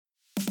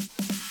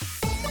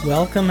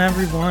Welcome,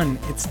 everyone.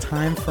 It's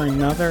time for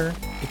another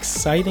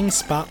exciting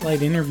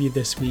Spotlight interview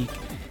this week.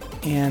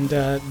 And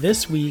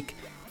this week,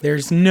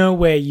 there's no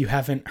way you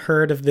haven't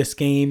heard of this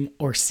game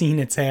or seen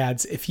its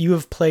ads. If you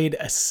have played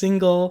a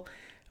single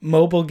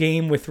mobile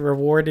game with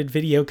rewarded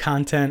video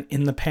content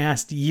in the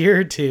past year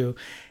or two,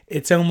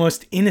 it's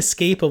almost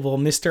inescapable.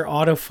 Mr.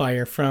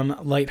 Autofire from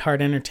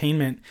Lightheart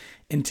Entertainment.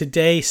 And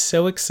today,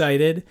 so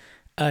excited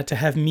to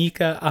have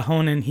Mika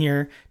Ahonen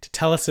here to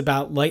tell us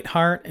about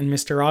Lightheart and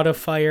Mr.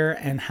 Autofire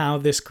and how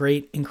this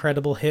great,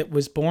 incredible hit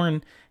was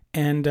born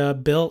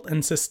and built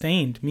and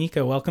sustained.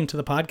 Mika, welcome to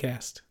the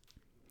podcast.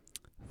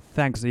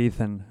 Thanks,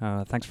 Ethan.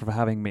 Thanks for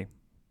having me.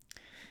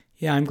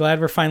 Yeah, I'm glad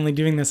we're finally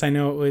doing this. I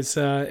know it was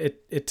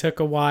it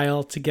took a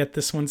while to get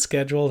this one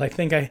scheduled. I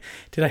think I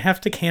have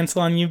to cancel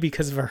on you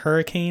because of a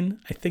hurricane?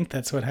 I think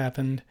that's what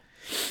happened.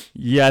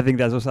 Yeah, I think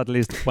that was at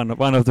least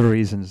one of the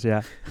reasons.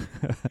 Yeah.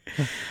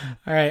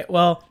 All right.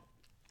 Well,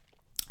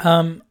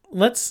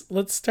 let's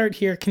start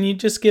here. Can you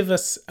just give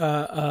us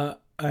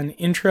an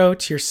intro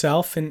to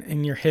yourself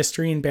and your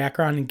history and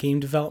background in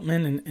game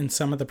development and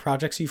some of the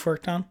projects you've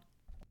worked on?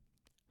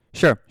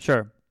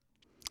 Sure.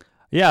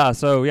 Yeah.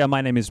 So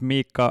my name is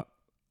Mika.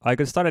 I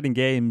got started in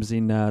games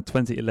in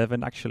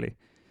 2011 actually,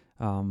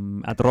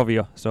 at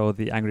Rovio, so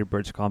the Angry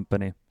Birds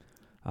company.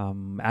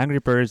 Angry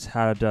Birds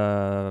had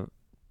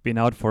been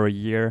out for a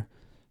year,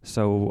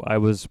 so I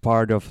was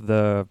part of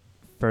the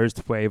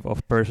first wave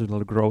of personal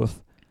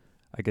growth,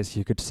 I guess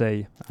you could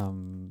say.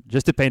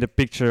 Just to paint a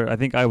picture, I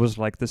think I was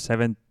like the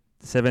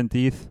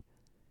 70th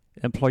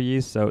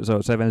employees,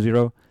 so 70.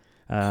 Wow.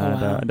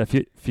 And a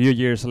few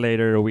years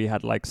later, we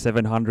had like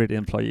 700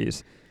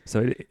 employees.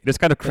 So it was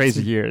kind of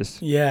crazy years.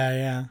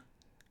 Yeah.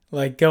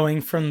 Like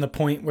going from the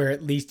point where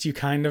at least you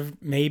kind of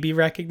maybe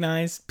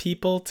recognize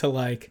people to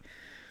like,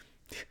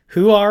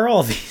 who are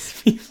all these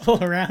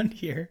people around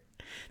here?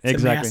 It's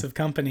exactly. a massive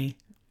company.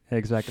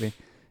 Exactly.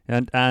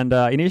 And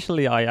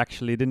initially, I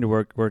actually didn't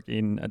work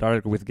in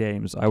directly with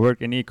games. I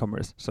work in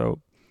e-commerce. So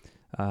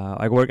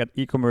I work at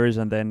e-commerce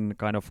and then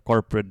kind of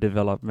corporate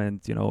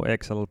development,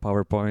 Excel,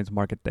 PowerPoint,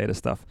 market data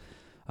stuff.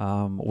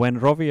 When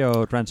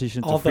Rovio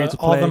transitioned to free to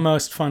play, all the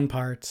most fun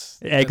parts.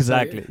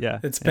 Exactly.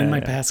 It's been my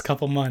past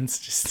couple months.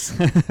 Just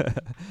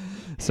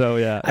so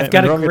yeah, I've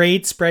got a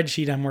great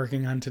spreadsheet I'm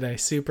working on today.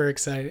 Super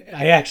excited.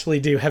 I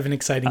actually do have an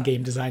exciting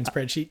game design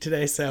spreadsheet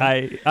today. So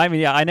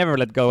I never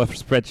let go of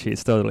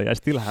spreadsheets. Totally, I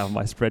still have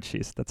my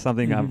spreadsheets. That's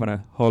something I'm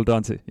gonna hold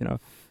on to.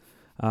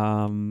 But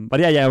when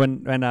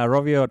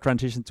Rovio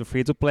transitioned to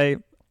free to play,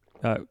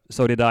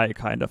 so did I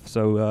kind of.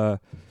 So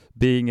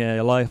being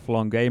a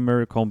lifelong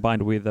gamer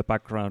combined with a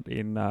background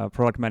in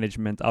product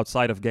management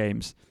outside of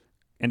games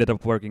ended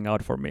up working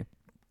out for me.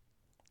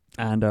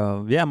 And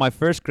my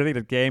first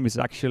credited game is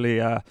actually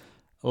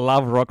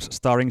Love Rocks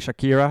starring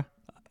Shakira.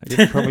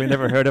 You've probably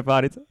never heard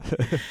about it.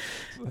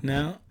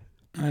 No,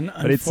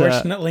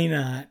 unfortunately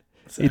not.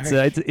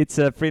 Sorry. It's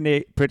a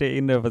pretty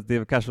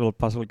innovative casual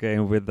puzzle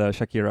game with the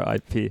Shakira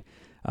IP.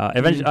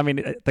 Eventually, I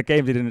mean, the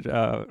game didn't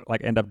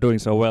end up doing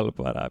so well,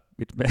 but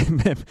it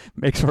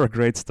makes for a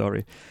great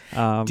story.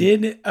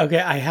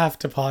 I have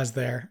to pause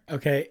there.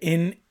 Okay,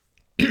 in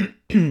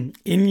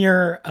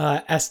your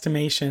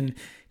estimation,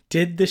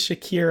 did the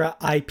Shakira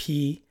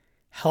IP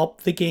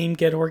help the game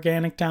get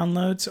organic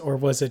downloads, or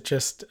was it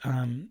just a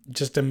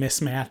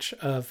mismatch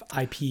of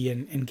IP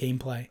and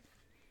gameplay?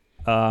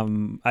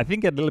 I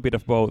think a little bit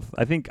of both.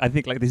 I think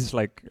like this is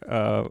like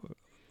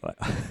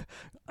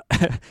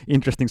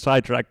interesting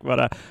sidetrack,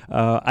 but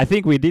I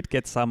think we did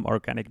get some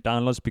organic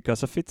downloads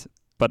because of it,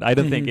 but I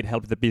don't think it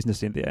helped the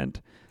business in the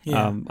end.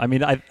 Yeah. I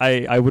mean,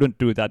 I wouldn't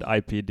do that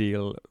IP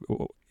deal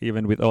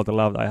even with all the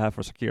love I have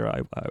for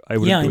Shakira. I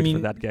wouldn't do it for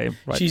that game.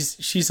 Right?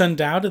 She's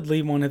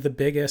undoubtedly one of the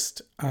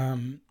biggest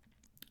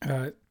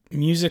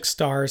music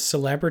stars,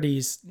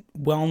 celebrities,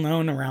 well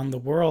known around the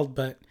world.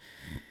 But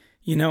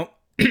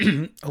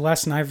a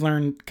lesson I've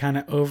learned kind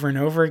of over and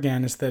over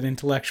again is that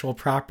intellectual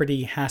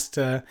property has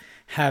to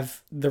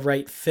have the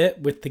right fit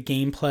with the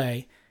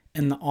gameplay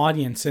and the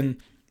audience. And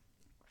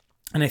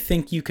I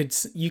think you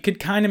could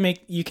kind of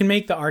make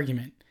the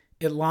argument.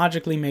 It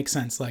logically makes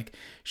sense. Like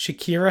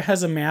Shakira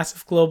has a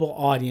massive global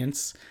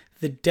audience.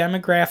 The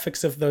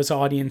demographics of those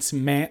audience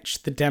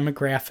match the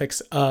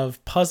demographics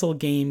of puzzle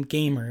game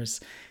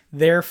gamers.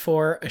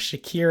 Therefore, a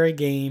Shakira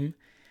game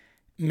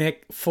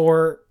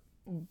for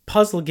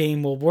puzzle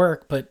game will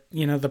work, but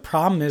the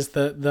problem is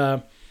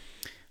the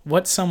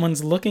what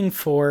someone's looking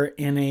for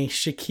in a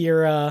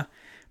Shakira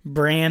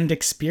brand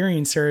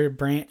experience or a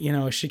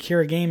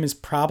Shakira game is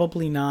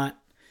probably not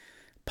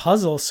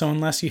puzzle. So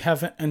unless you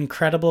have an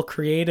incredible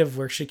creative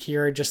where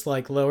Shakira just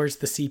like lowers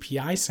the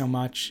CPI so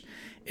much,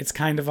 it's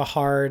kind of a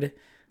hard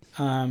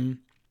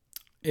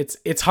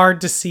it's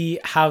hard to see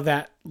how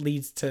that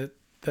leads to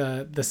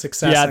the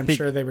success I'm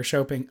sure they were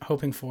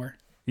hoping for.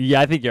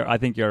 Yeah, I think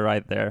you're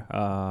right there.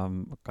 I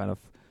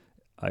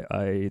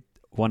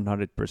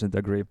 100%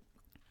 agree.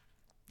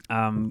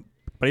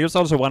 but it was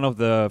also one of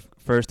the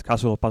first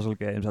casual puzzle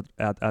games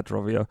at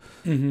Rovio.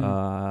 Mm-hmm.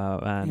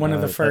 And one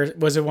of the first,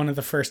 was it one of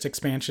the first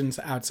expansions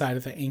outside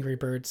of the Angry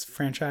Birds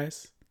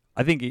franchise?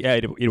 I think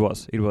it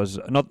was. It was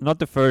not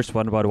the first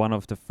one, but one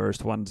of the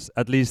first ones,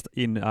 at least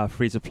in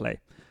free to play.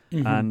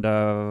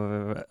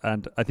 Mm-hmm.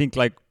 And I think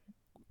like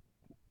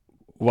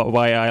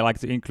why I like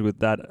to include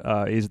that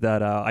is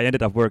that I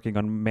ended up working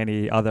on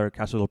many other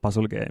casual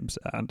puzzle games,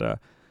 and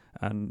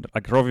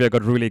like Rovio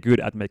got really good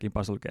at making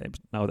puzzle games.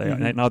 Now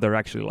they're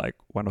actually like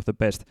one of the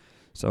best.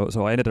 So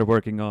I ended up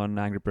working on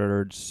Angry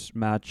Birds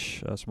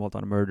Match, Small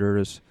Town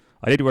Murders.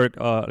 I did work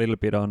a little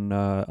bit on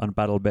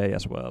Battle Bay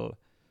as well,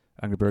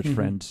 Angry Birds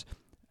Friends,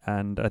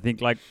 and I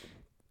think like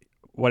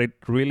what it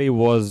really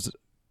was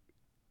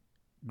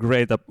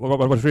great.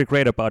 What was really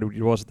great about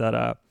it was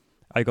that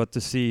I got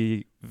to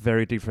see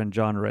very different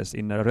genres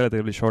in a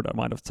relatively short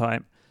amount of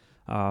time.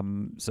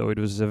 So it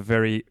was a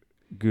very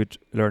good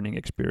learning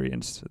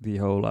experience. The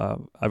whole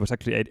I was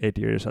actually 8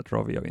 years at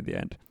Rovio in the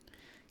end.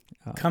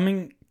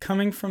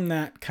 Coming from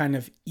that kind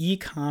of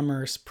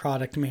e-commerce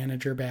product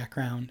manager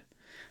background,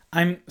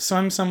 I'm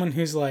someone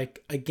who's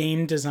like a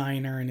game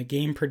designer and a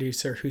game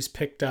producer who's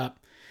picked up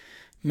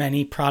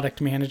many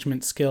product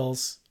management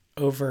skills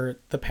over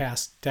the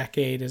past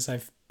decade as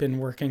I've been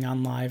working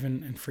on live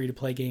and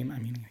free-to-play game. I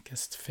mean, I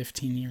guess it's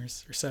 15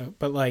 years or so.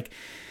 But like,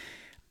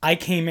 I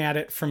came at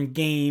it from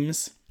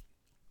games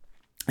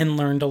and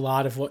learned a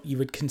lot of what you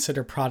would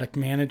consider product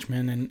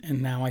management.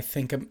 And now I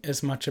think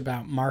as much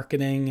about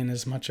marketing and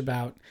as much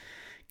about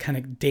kind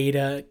of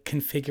data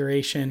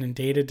configuration and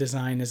data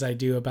design as I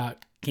do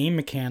about game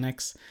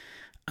mechanics.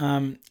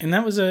 And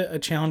that was a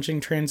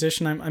challenging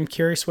transition. I'm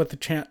curious what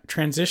the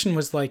transition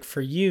was like for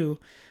you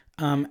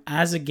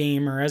as a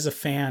gamer, as a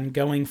fan,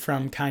 going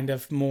from kind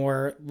of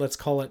more, let's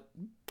call it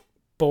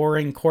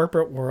boring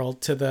corporate world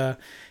to the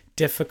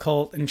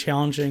difficult and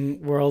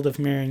challenging world of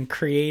marrying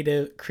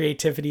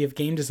creativity of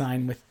game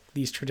design with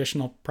these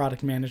traditional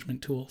product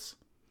management tools.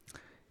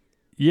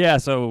 Yeah,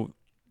 so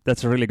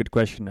that's a really good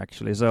question,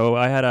 actually. So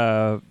I had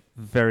a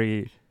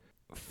very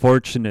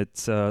fortunate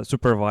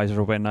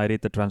supervisor when I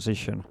did the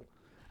transition,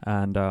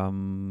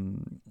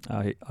 and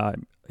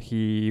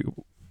he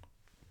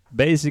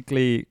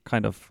basically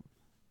kind of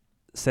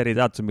set it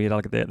out to me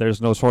like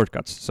there's no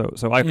shortcuts. So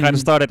I kind of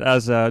started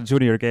as a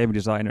junior game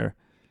designer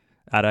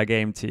at a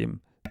game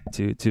team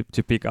to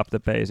pick up the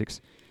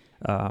basics,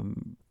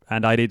 and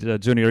I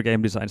did junior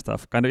game design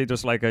stuff. Kind of it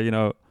was like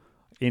a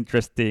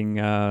interesting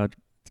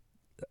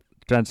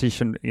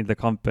transition in the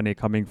company,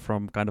 coming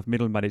from kind of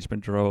middle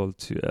management role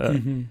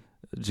to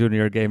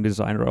junior game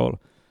design role.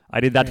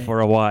 I did that for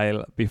a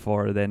while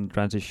before then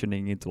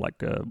transitioning into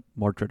like a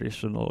more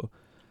traditional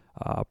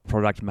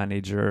product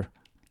manager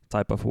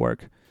type of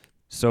work.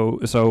 So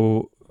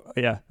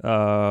yeah,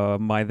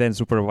 my then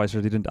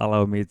supervisor didn't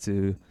allow me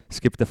to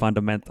skip the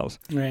fundamentals.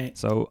 Right.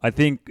 So I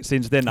think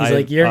since then He's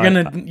like,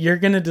 you're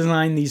gonna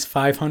design these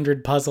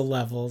 500 puzzle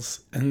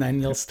levels, and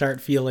then you'll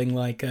start feeling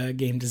like a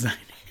game designer.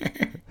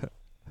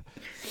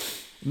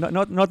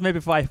 Not maybe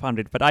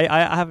 500, but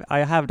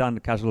I have done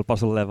casual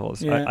puzzle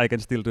levels. Yeah. I can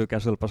still do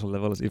casual puzzle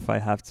levels if I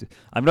have to.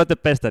 I'm not the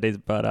best at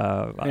it, but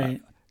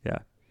yeah,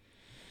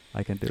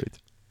 I can do it.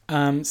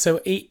 So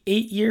 8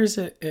 years.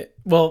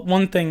 Well,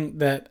 one thing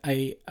that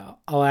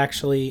I'll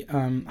actually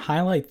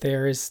highlight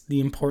there is the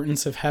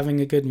importance of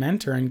having a good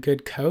mentor and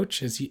good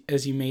coach as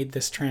you made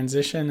this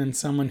transition, and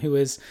someone who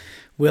is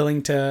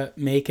willing to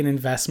make an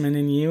investment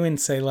in you and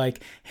say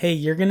like, hey,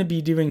 you're going to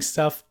be doing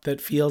stuff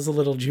that feels a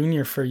little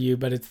junior for you,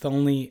 but it's the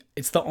only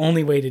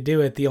way to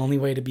do it. The only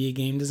way to be a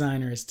game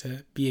designer is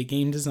to be a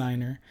game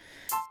designer.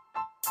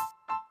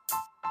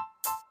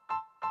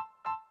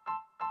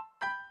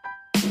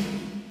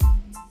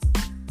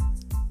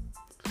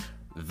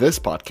 This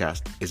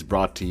podcast is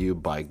brought to you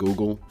by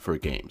Google for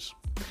Games.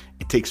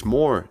 It takes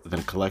more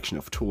than a collection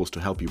of tools to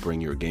help you bring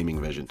your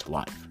gaming vision to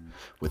life.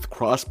 With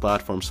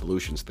cross-platform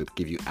solutions that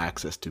give you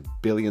access to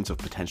billions of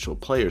potential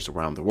players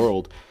around the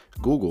world,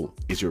 Google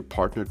is your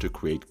partner to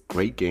create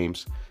great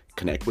games,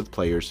 connect with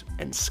players,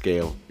 and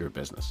scale your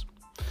business.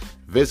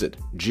 Visit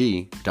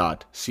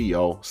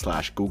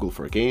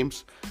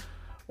g.co/Google4Games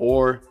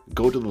or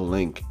go to the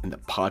link in the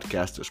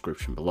podcast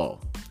description below.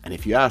 And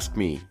if you ask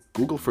me,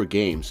 Google for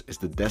Games is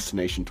the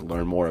destination to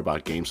learn more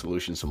about game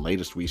solutions and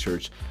latest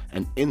research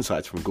and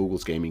insights from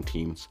Google's gaming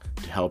teams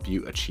to help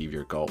you achieve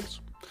your goals.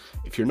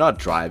 If you're not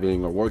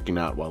driving or working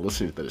out while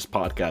listening to this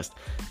podcast,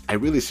 I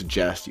really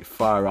suggest you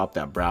fire up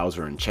that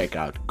browser and check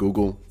out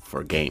Google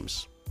for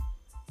Games.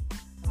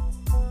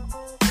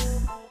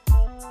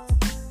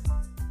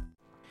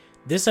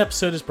 This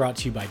episode is brought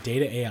to you by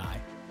Data AI.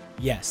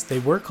 Yes, they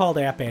were called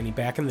App Annie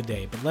back in the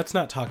day, but let's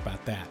not talk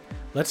about that.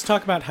 Let's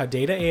talk about how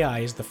Data AI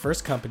is the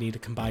first company to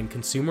combine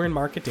consumer and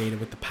market data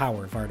with the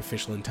power of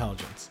artificial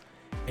intelligence.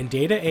 And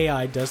Data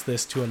AI does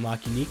this to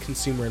unlock unique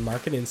consumer and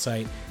market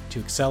insight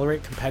to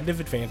accelerate competitive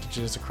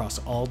advantages across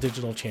all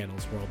digital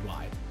channels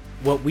worldwide.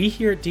 What we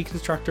here at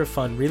Deconstructor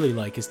Fund really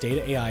like is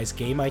Data AI's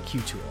Game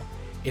IQ tool.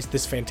 It's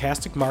this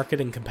fantastic market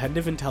and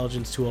competitive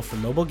intelligence tool for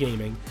mobile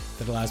gaming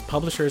that allows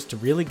publishers to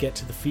really get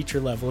to the feature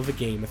level of a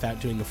game without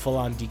doing the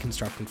full-on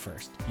deconstructing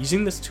first.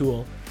 Using this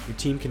tool, your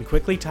team can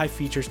quickly tie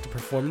features to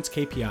performance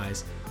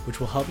KPIs, which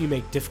will help you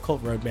make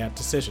difficult roadmap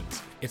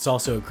decisions. It's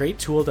also a great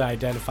tool to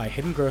identify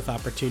hidden growth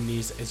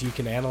opportunities as you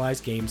can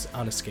analyze games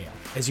on a scale.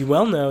 As you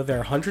well know, there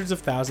are hundreds of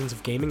thousands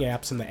of gaming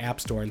apps in the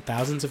App Store and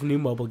thousands of new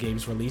mobile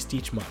games released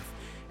each month.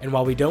 And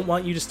while we don't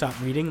want you to stop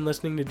reading and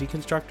listening to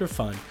Deconstructor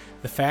Fun,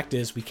 the fact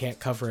is we can't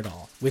cover it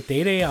all. With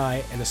Data AI,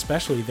 and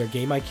especially their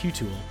Game IQ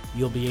tool,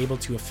 you'll be able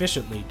to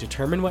efficiently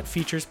determine what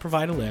features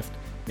provide a lift,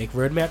 make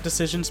roadmap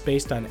decisions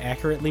based on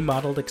accurately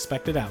modeled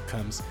expected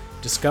outcomes,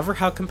 discover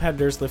how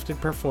competitors lifted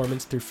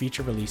performance through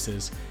feature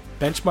releases,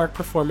 benchmark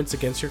performance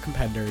against your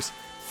competitors,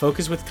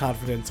 focus with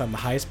confidence on the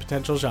highest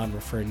potential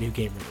genre for a new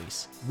game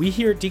release. We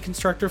here at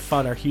Deconstructor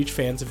Fun are huge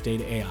fans of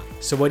Data AI,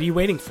 so what are you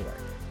waiting for?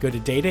 Go to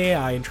Data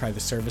AI and try the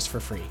service for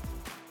free.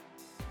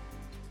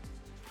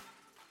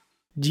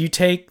 Do you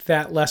take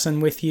that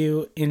lesson with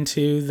you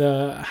into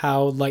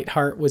how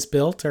Lightheart was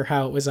built or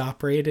how it was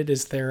operated?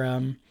 Is there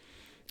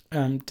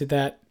did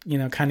that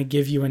kind of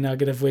give you a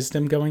nugget of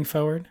wisdom going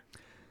forward?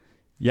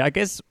 Yeah, I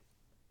guess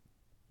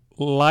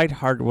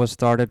Lightheart was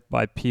started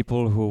by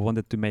people who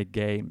wanted to make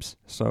games.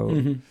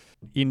 So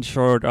in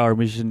short, our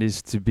mission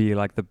is to be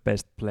like the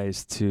best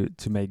place to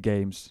make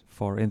games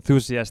for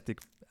enthusiastic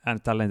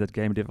and talented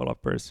game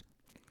developers.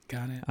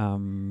 Got it.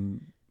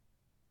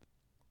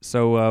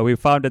 So we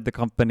founded the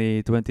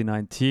company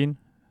 2019.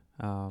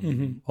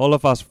 All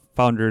of us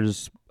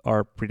founders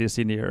are pretty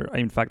senior.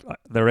 In fact,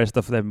 the rest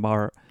of them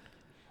are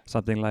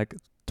something like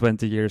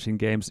 20 years in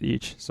games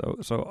each.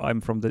 So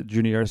I'm from the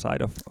junior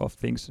side of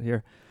things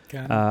here.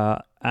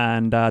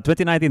 And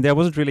 2019, there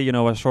wasn't really,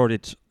 a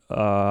shortage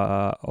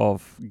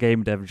of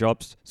game dev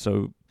jobs.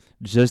 So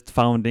just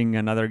founding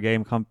another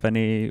game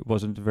company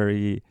wasn't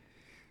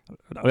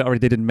or it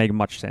didn't make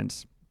much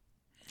sense.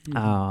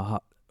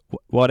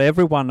 What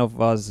every one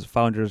of us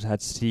founders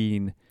had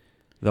seen,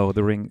 though,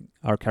 during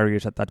our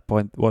careers at that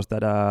point was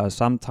that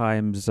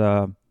sometimes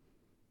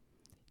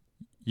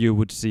you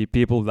would see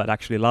people that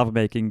actually love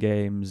making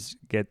games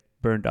get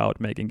burned out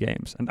making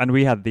games, and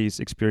we had these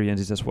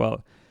experiences as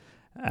well,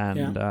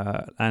 and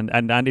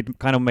it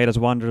kind of made us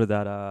wonder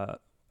that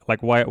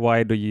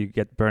why do you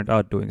get burned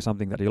out doing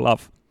something that you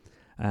love,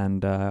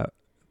 and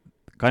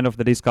kind of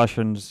the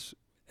discussions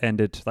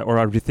ended, or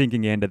our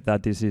rethinking ended,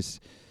 that this is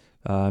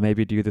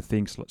maybe due to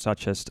things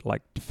such as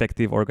like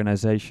defective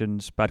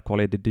organizations, bad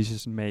quality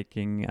decision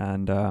making,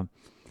 and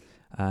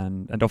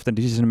often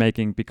decision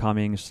making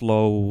becoming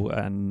slow,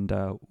 and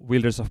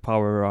wheels of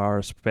power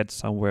are spread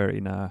somewhere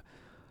in a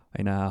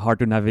hard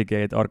to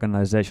navigate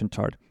organization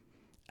chart.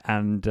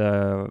 And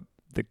the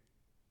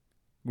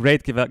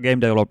great game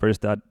developers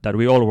that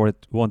we all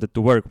wanted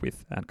to work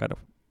with and kind of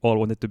all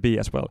wanted to be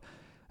as well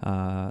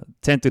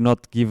tend to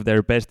not give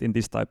their best in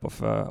this type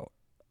of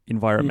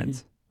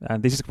environment.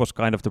 And this was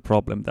kind of the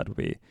problem that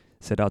we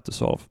set out to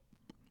solve.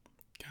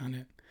 Got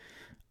it.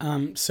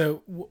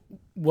 So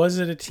was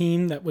it a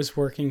team that was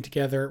working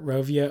together at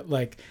Rovio?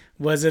 Like,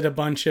 was it a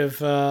bunch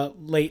of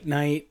late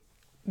night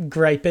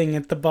griping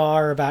at the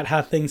bar about how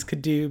things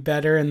could do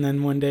better, and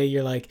then one day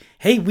you're like,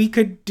 hey, we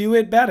could do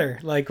it better?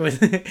 Like,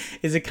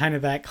 is it kind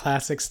of that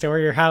classic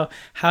story? Or how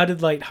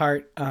did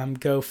Lightheart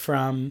go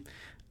from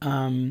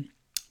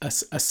a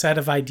set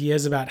of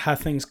ideas about how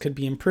things could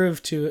be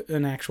improved to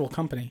an actual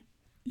company?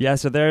 Yeah,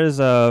 so there's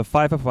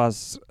 5 of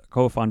us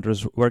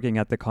co-founders working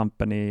at the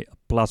company,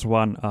 plus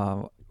one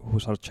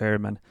who's our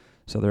chairman.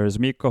 So there's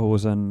Mikko,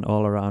 who's an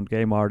all-around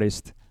game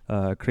artist,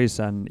 Chris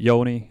and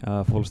Joni,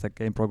 full-stack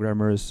game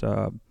programmers,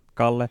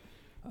 Kalle,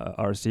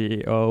 our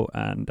CEO,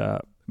 and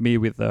me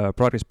with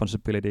product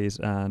responsibilities,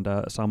 and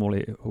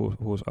Samuli,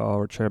 who's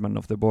our chairman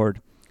of the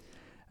board.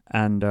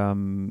 And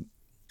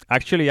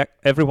actually,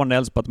 everyone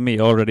else but me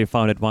already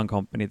founded one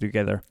company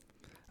together.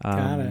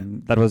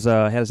 That was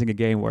Helsinki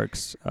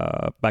Gameworks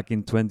back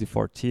in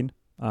 2014.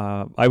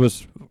 I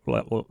was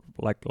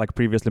like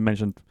previously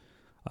mentioned,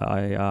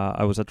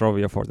 I was at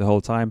Rovio for the whole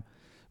time,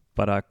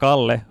 but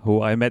Kalle,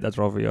 who I met at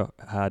Rovio,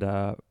 had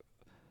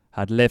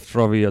left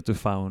Rovio to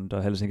found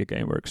Helsinki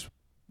Gameworks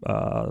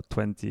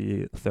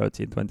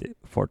 2013,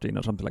 2014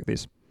 or something like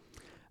this.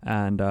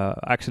 And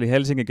actually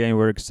Helsinki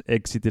Gameworks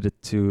exited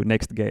to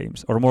Next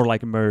Games, or more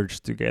like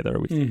merged together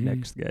with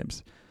Next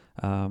Games,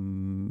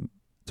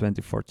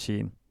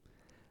 2014.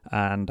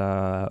 And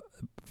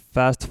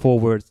fast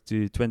forward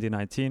to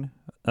 2019,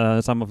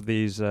 some of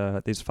these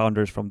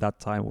founders from that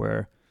time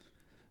were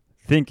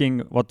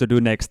thinking what to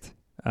do next,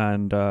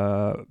 and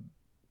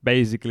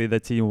basically the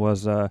team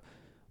was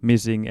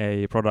missing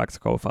a product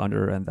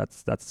co-founder, and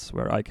that's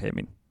where I came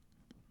in.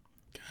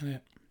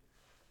 Got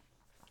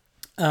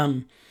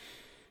it.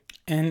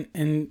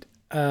 And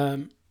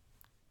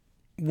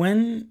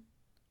when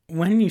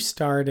you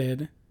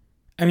started,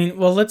 I mean,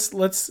 well, let's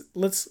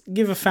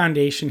give a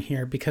foundation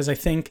here, because I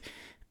think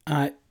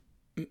Mr.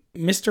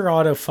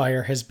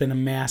 Autofire has been a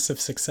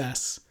massive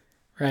success,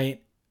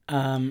 right?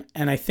 And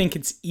I think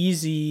it's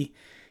easy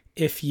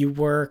if you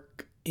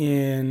work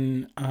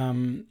in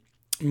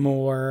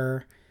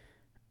more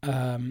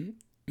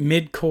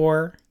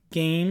mid-core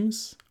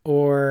games,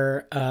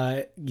 or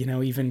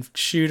even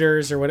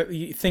shooters or whatever,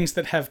 things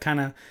that have kind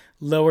of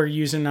lower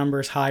user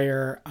numbers,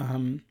 higher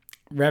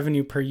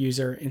revenue per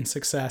user in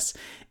success,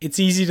 it's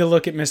easy to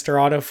look at Mr.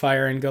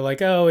 Autofire and go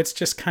like, oh, it's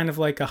just kind of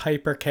like a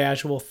hyper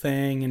casual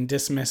thing and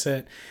dismiss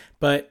it.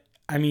 But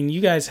I mean,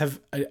 you guys have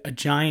a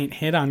giant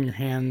hit on your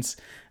hands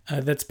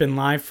that's been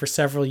live for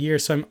several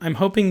years. So I'm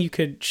hoping you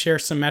could share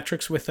some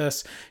metrics with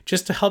us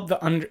just to help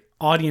the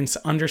audience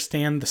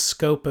understand the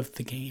scope of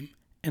the game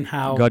and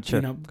how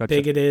Gotcha.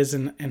 big it is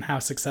and how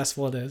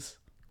successful it is.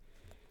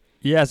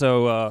 Yeah,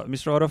 so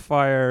Mr.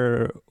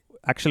 Autofire,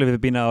 actually we've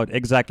been out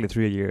exactly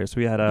 3 years.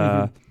 We had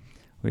a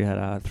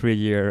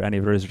 3-year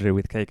anniversary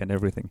with cake and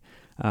everything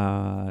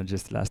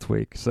just last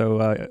week.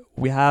 So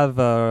we have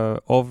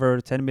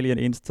over 10 million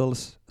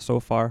installs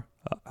so far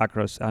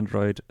across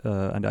Android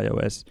and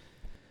iOS,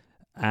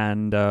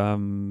 and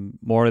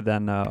more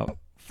than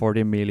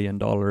 $40 million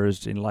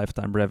in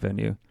lifetime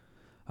revenue.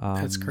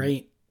 That's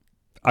great.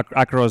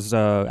 Across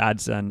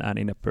ads and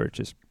in-app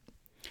purchase.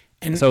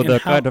 And so and the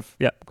how, go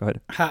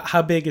ahead.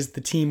 How big is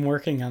the team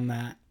working on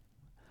that?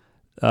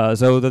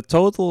 So the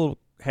total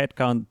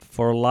headcount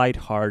for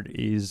Lightheart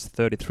is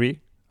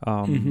 33,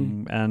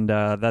 and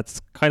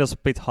that's kind of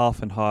split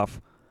half and half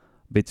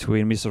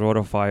between Mr.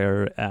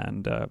 Autofire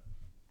and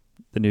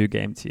the new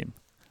game team.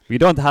 We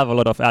don't have a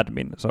lot of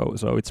admin,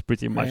 so it's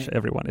pretty much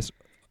everyone is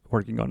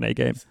working on a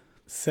game.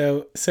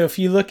 So if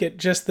you look at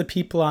just the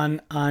people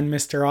on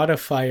Mr.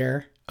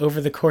 Autofire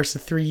over the course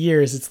of 3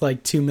 years, it's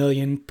like $2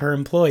 million per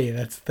employee.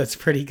 That's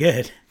pretty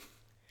good.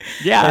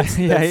 Yeah,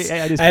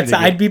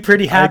 I'd be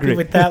pretty happy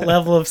with that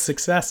level of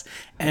success.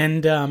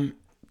 And do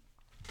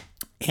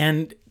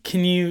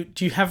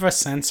you have a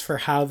sense for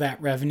how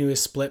that revenue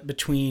is split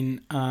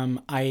between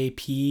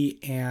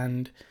IAP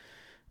and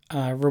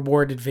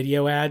rewarded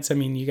video ads? I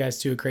mean, you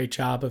guys do a great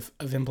job of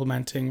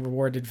implementing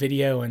rewarded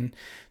video, and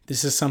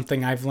this is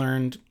something I've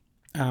learned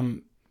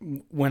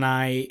when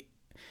I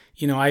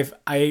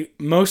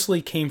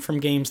mostly came from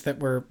games that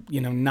were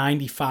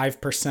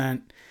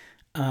 95%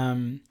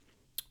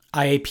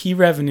 IAP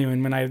revenue,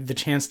 and when I had the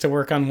chance to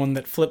work on one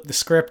that flipped the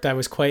script, I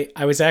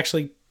was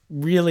actually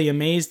really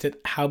amazed at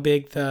how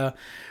big the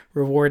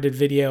rewarded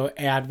video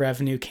ad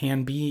revenue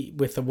can be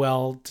with a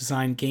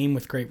well-designed game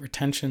with great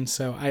retention.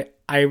 So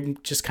I'm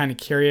just kind of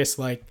curious,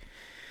 like,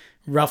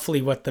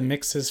 roughly what the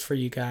mix is for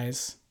you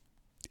guys.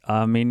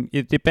 I mean,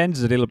 it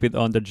depends a little bit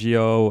on the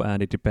geo,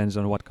 and it depends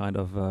on what kind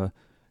of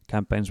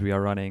campaigns we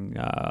are running.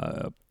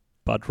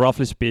 But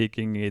roughly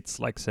speaking, it's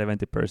like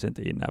 70%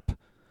 in-app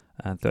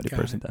and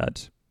 30%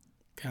 ads.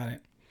 Got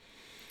it.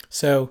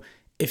 So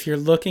if you're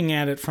looking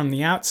at it from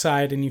the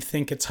outside and you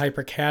think it's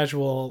hyper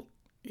casual,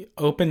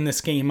 open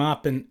this game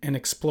up and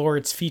explore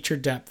its feature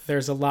depth.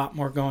 There's a lot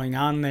more going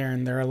on there,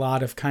 and there are a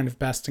lot of kind of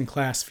best in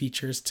class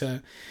features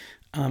to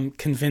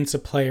convince a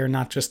player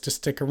not just to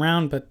stick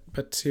around,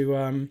 but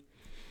to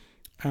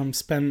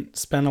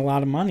spend a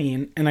lot of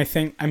money. And I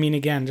think, I mean,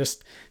 again,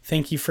 just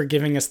thank you for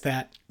giving us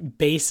that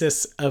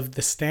basis of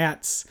the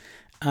stats.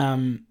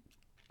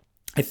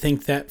 I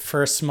think that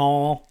for a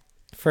small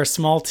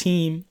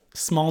team,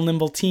 small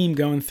nimble team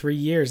going 3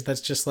 years,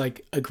 that's just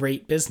like a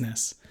great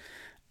business.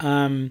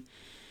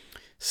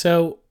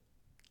 So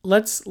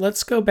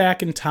let's go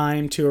back in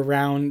time to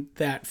around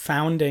that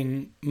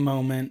founding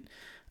moment.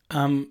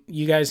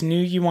 You guys knew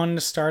you wanted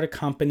to start a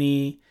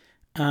company.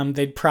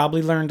 They'd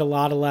probably learned a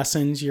lot of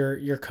lessons,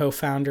 your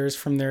co-founders,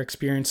 from their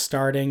experience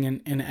starting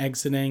and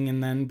exiting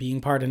and then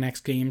being part of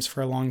Next Games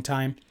for a long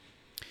time.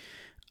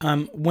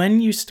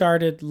 When you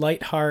started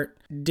Lightheart,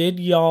 did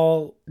you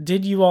all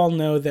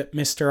know that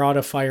Mr.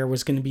 Autofire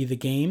was going to be the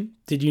game?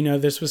 Did you know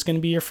this was going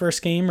to be your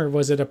first game, or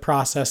was it a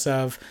process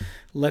of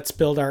let's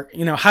build our,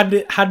 how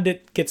did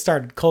it get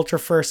started? Culture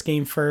first,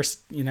 game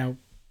first,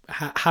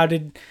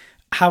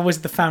 how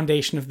was the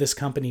foundation of this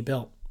company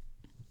built?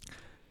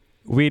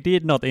 We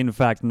did not, in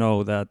fact,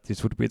 know that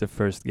this would be the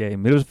first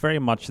game. It was very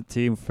much a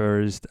team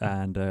first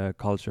and a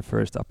culture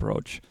first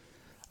approach.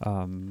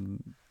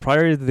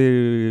 Prior to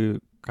the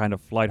kind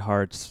of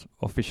Lightheart's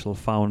official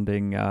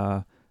founding,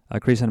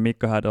 Chris and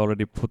Mikko had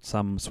already put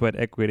some sweat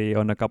equity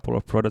on a couple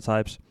of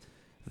prototypes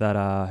that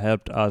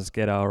helped us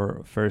get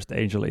our first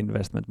angel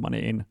investment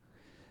money in.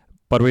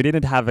 But we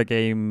didn't have a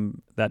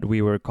game that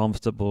we were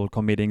comfortable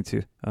committing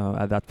to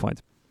at that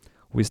point.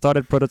 We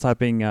started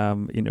prototyping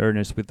in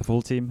earnest with the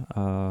full team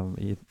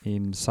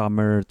in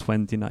summer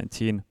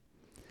 2019.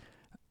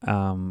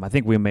 I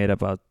think we made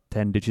about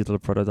 10 digital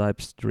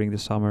prototypes during the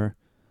summer.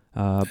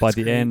 By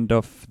the end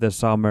of the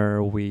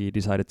summer, we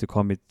decided to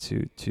commit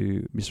to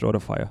Mr.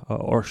 Autofire,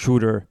 or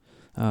Shooter,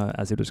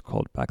 as it was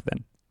called back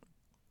then.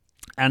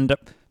 And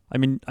I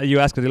mean, you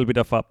asked a little bit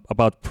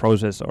about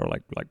process, or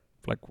like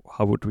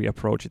how would we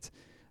approach it.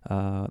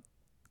 To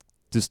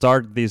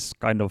start this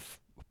kind of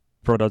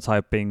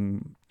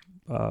prototyping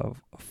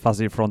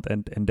fuzzy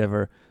front-end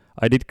endeavor,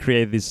 I did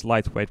create this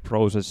lightweight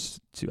process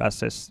to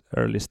assess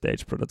early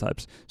stage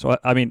prototypes. So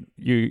I mean,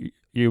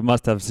 you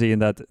must have seen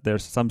that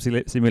there's some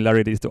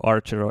similarities to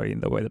Archero in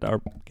the way that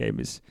our game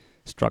is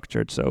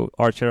structured. So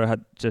Archero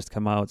had just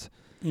come out.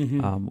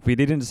 We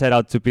didn't set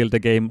out to build a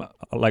game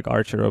like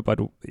Archero, but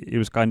it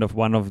was kind of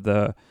one of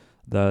the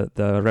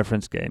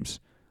reference games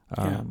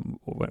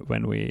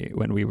when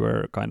we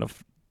were kind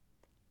of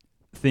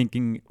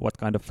thinking what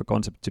kind of a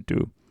concept to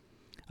do.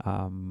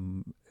 I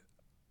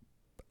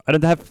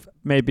don't have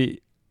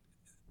we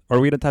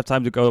don't have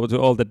time to go to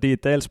all the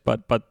details,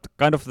 but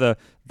kind of the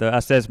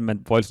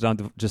assessment boils down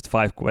to just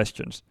 5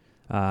 questions,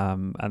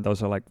 and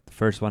those are like, the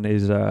first one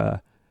is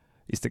the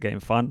game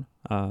fun?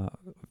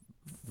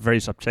 Very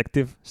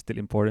subjective, still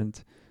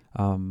important.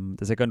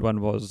 The second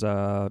one was,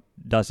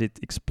 does it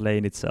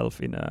explain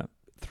itself in a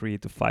 3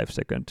 to 5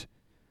 second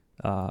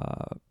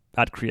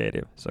ad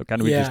creative? So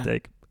can we just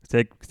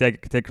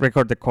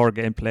record the core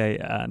gameplay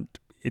and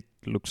it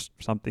looks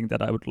something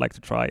that I would like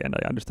to try and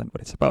I understand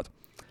what it's about.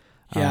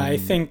 Yeah, I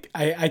think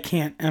I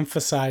can't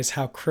emphasize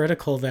how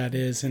critical that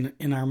is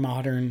in our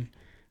modern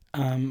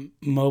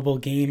mobile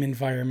game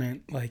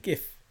environment. Like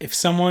if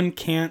someone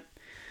can't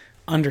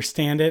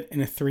understand it in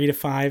a 3 to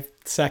 5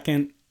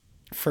 second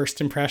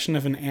first impression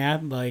of an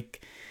ad,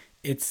 like,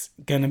 it's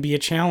gonna be a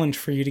challenge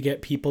for you to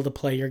get people to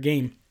play your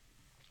game.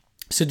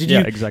 So did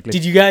you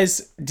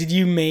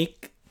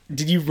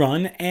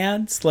run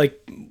ads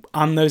like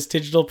on those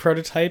digital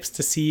prototypes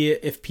to see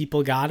if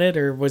people got it,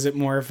 or was it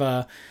more of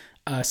a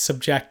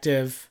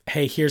subjective,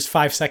 hey, here's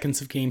 5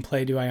 seconds of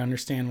gameplay, do I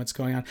understand what's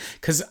going on?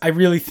 Because I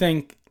really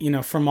think,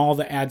 from all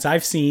the ads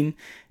I've seen,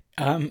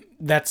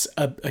 that's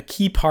a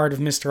key part of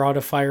Mr.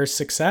 Autofire's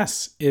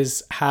success,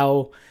 is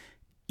how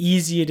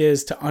easy it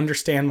is to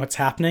understand what's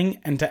happening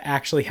and to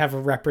actually have a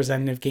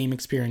representative game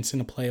experience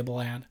in a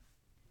playable ad.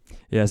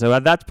 Yeah, so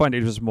at that point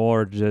it was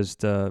more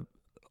just a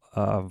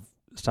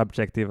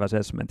subjective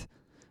assessment.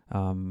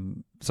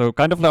 So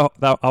kind of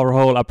our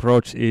whole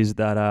approach is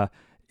that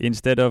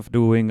instead of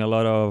doing a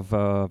lot of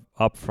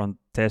upfront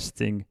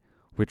testing,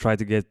 we try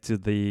to get to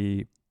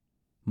the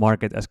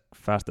market as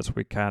fast as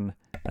we can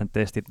and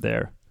test it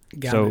there.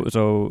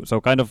 So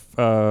kind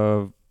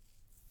of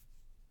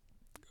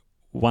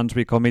once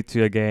we commit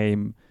to a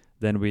game,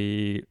 then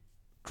we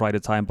try to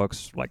time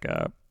box like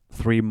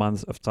 3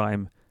 months of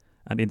time,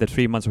 and in the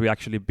 3 months we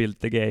actually build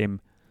the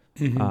game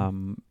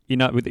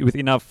with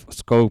enough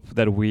scope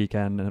that we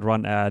can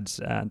run ads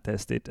and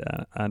test it,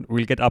 and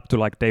we'll get up to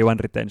like day 1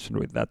 retention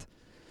with that.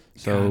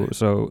 So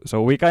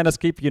we kind of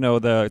skip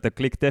the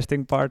click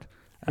testing part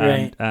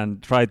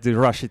and try to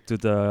rush it to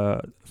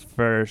the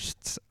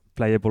first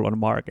playable on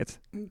market.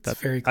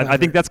 That's very clever. I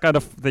think that's kind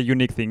of the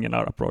unique thing in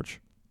our approach.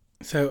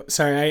 So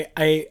sorry,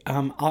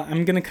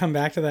 I'm gonna come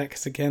back to that,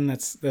 because again,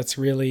 that's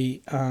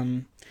really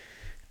an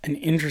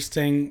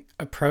interesting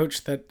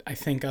approach that I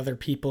think other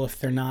people, if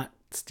they're not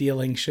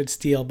stealing, should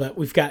steal. But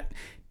we've got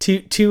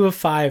two of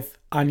 5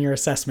 on your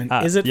assessment.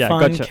 Is it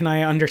fun? Gotcha. Can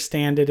I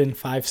understand it in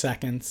 5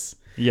 seconds?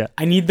 Yeah.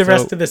 I need the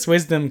rest of this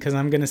wisdom, because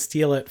I'm gonna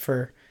steal it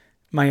for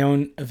my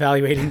own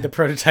evaluating the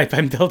prototype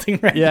I'm building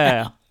right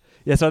now.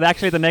 Yeah. So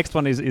actually, the next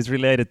one is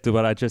related to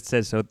what I just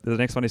said. So the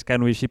next one is,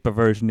 can we ship a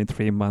version in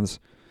 3 months?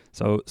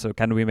 So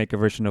can we make a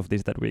version of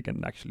this that we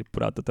can actually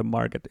put out to the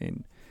market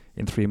in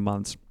 3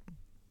 months?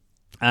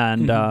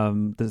 And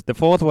the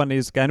fourth one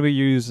is, can we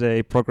use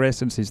a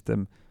progression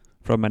system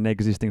from an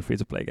existing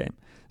free-to-play game?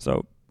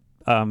 So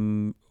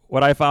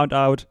what I found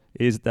out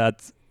is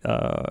that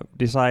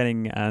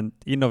designing and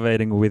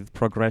innovating with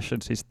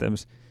progression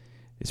systems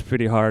is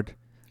pretty hard.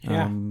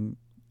 Yeah.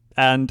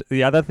 And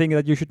the other thing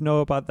that you should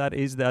know about that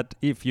is that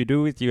if you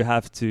do it, you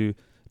have to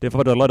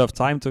devote a lot of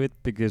time to it,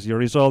 because your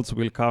results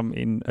will come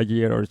in a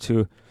year or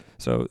 2.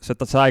 So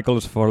the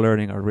cycles for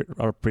learning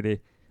are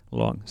pretty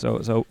long.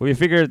 So we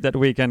figured that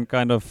we can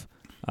kind of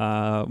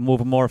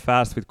move more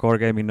fast with core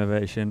game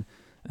innovation,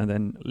 and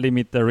then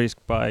limit the risk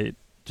by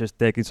just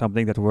taking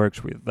something that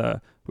works with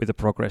the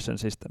progression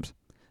systems.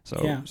 So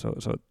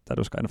that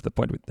was kind of the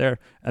point with there.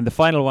 And the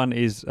final one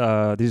is,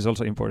 this is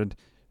also important.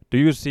 Do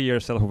you see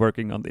yourself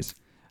working on this?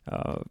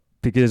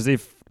 Because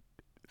if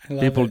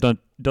people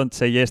don't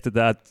say yes to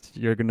that,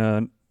 you're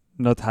gonna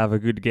not have a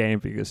good game,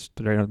 because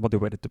they're not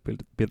motivated to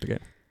build the game.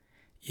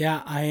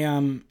 Yeah,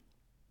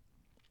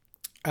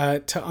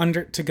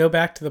 to go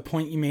back to the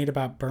point you made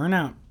about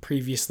burnout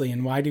previously,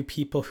 and why do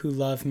people who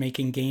love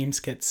making games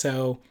get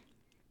so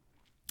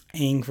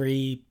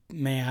angry,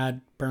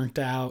 mad, burnt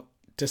out,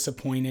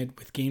 disappointed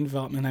with game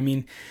development? I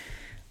mean,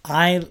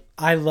 I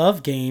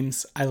love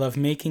games. I love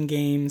making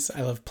games.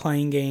 I love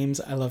playing games.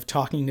 I love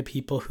talking to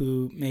people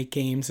who make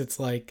games. It's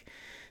like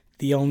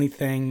the only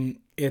thing,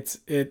 at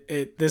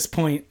this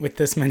point with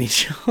this many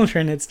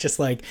children, it's just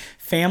like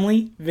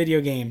family, video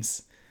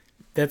games.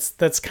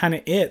 That's kind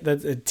of it.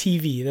 That's a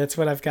TV. That's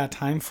what I've got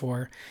time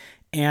for.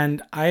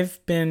 And as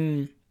I've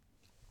been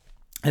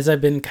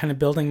kind of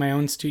building my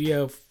own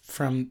studio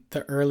from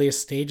the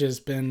earliest stages,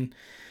 been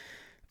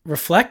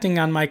reflecting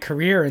on my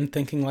career and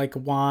thinking, like,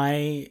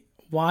 why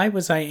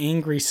was I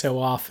angry so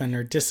often,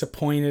 or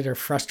disappointed or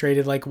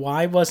frustrated? Like,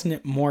 why wasn't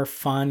it more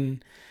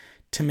fun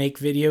to make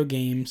video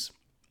games?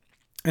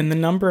 And the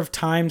number of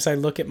times I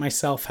look at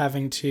myself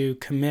having to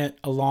commit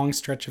a long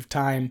stretch of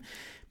time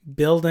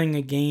building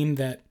a game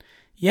that,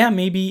 yeah,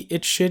 maybe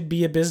it should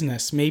be a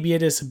business. Maybe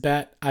it is a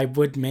bet I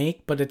would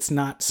make, but it's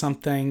not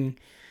something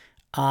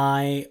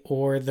I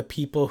or the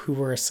people who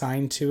were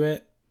assigned to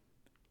it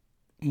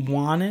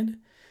wanted.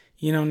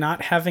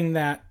 Not having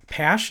that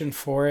passion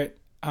for it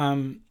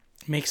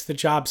makes the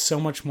job so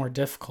much more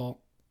difficult.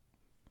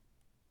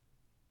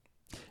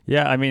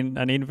 Yeah, I mean,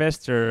 an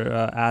investor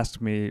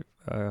asked me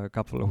a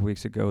couple of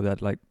weeks ago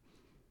that, like,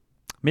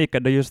 Mika,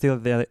 do you still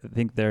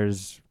think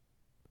there's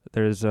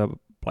a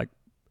like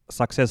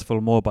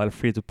successful mobile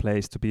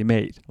free-to-plays to be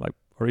made, like,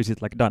 or is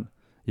it like done?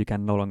 You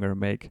can no longer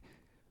make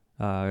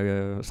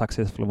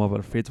successful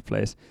mobile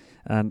free-to-plays.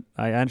 And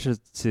I answered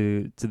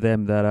to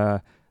them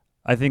that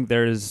I think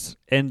there is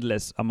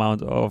endless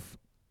amount of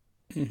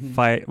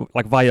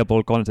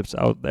viable concepts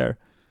out there,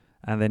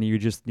 and then you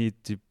just need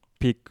to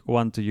pick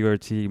one to your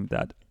team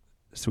that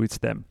suits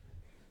them.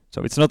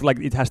 So it's not like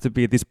it has to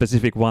be this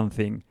specific one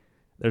thing.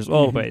 There's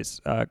always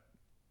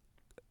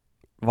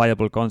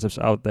viable concepts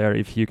out there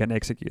if you can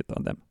execute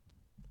on them.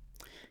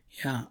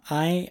 Yeah,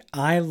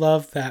 I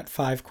love that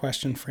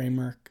 5-question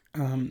framework.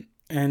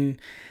 And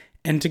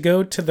to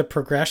go to the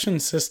progression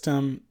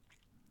system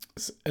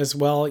as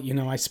well,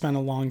 I spent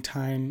a long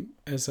time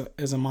as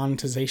a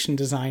monetization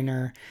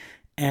designer,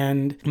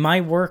 and my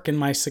work and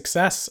my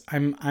success,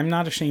 I'm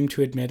not ashamed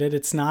to admit it,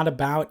 it's not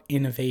about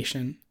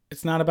innovation.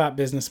 It's not about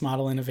business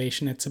model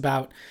innovation. It's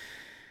about,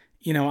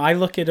 I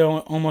look at it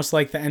almost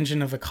like the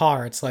engine of a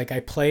car. It's like I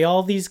play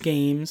all these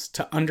games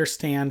to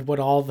understand what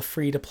all the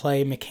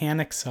free-to-play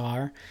mechanics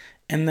are,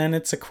 and then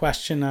it's a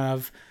question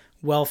of,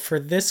 well, for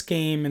this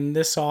game and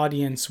this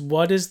audience,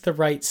 what is the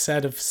right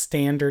set of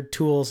standard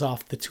tools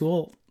off the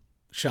tool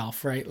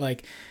shelf, right?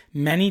 Like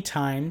many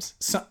times,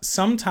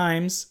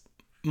 sometimes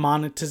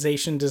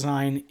monetization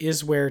design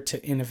is where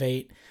to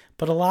innovate,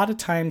 but a lot of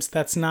times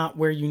that's not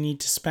where you need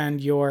to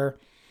spend your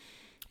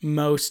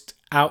most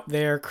out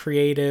there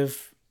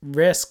creative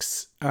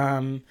risks.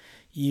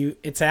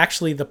 It's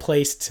actually the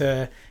place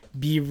to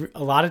be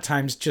a lot of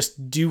times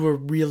just do a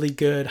really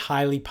good,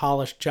 highly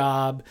polished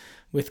job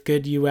with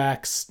good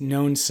UX,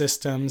 known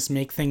systems,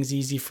 make things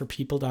easy for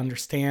people to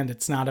understand.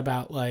 It's not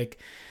about like,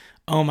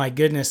 oh my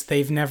goodness,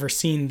 they've never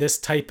seen this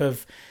type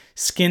of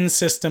skin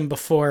system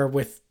before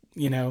with,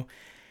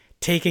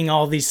 taking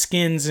all these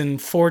skins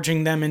and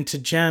forging them into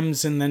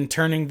gems and then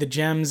turning the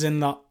gems in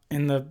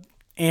the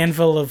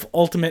anvil of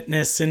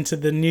ultimateness into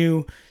the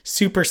new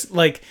super,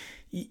 like,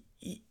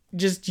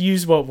 just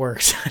use what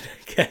works, I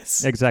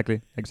guess.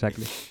 Exactly.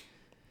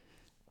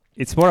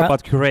 It's more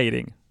about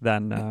curating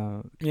than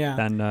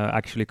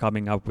actually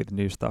coming up with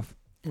new stuff.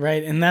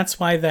 Right, and that's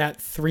why that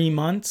 3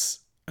 months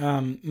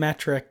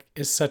metric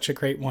is such a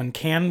great one.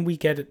 Can we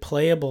get it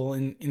playable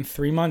in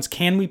 3 months?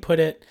 Can we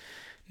put it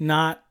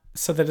not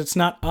so that it's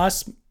not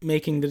us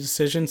making the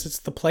decisions, it's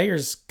the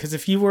players? Because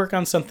if you work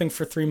on something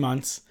for 3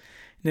 months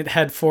and it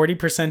had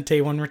 40%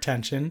 day one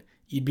retention,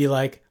 you'd be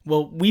like,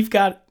 well, we've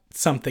got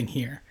something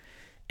here.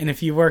 And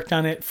if you worked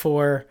on it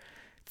for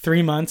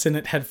 3 months and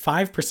it had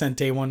 5%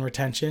 day one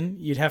retention,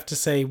 you'd have to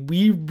say,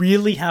 we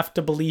really have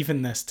to believe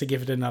in this to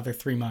give it another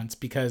 3 months,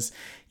 because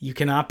you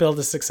cannot build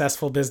a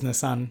successful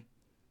business on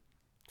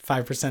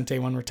 5% day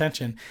one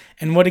retention.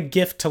 And what a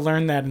gift to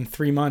learn that in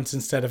 3 months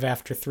instead of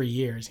after 3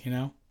 years,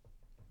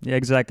 Yeah,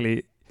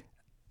 exactly.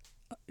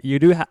 You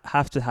do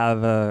have to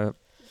have a,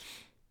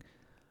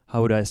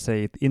 how would I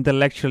say it,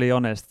 intellectually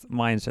honest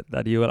mindset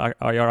that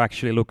you're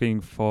actually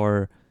looking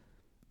for.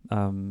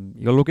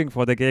 You're looking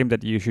for the game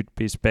that you should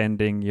be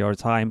spending your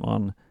time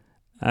on,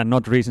 and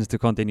not reasons to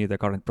continue the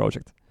current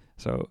project.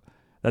 So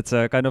that's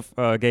a kind of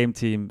game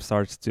team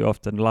starts to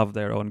often love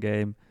their own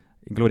game,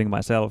 including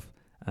myself,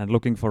 and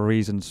looking for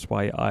reasons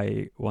why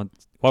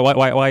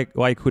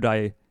could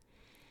I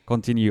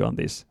continue on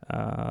this.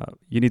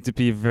 You need to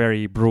be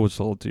very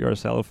brutal to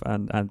yourself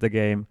and the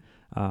game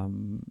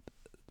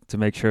to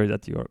make sure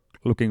that you're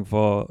looking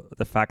for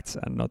the facts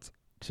and not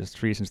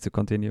just reasons to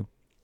continue.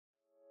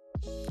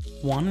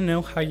 Want to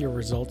know how your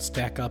results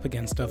stack up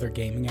against other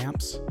gaming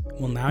apps?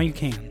 Well, now you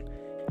can.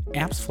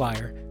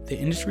 AppsFlyer, the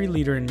industry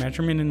leader in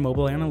measurement and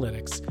mobile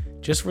analytics,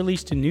 just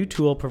released a new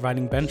tool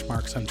providing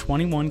benchmarks on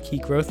 21 key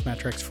growth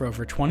metrics for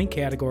over 20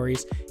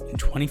 categories in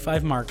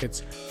 25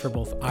 markets for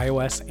both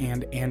iOS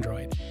and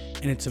Android.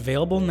 And it's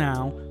available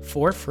now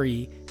for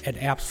free at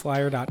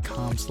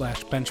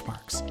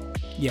appsflyer.com/benchmarks.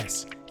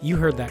 Yes, you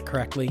heard that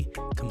correctly,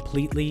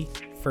 completely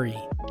free.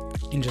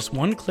 In just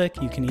one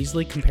click, you can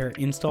easily compare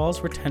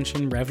installs,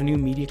 retention, revenue,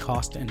 media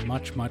cost, and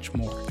much, much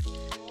more.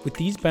 With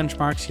these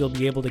benchmarks, you'll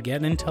be able to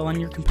get intel on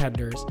your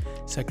competitors,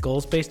 set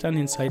goals based on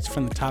insights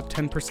from the top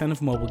 10%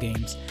 of mobile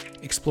games,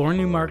 explore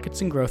new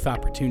markets and growth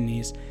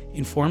opportunities,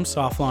 inform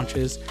soft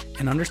launches,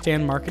 and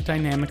understand market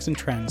dynamics and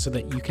trends so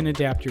that you can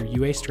adapt your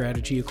UA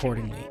strategy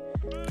accordingly.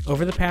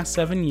 Over the past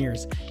 7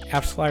 years,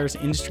 AppsFlyer's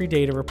industry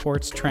data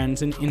reports,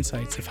 trends, and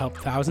insights have helped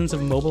thousands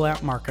of mobile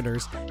app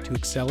marketers to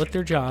excel at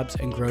their jobs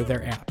and grow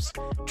their apps.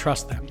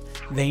 Trust them.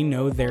 They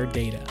know their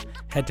data.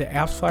 Head to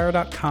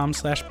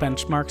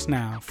appsflyer.com/benchmarks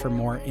now for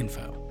more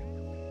info.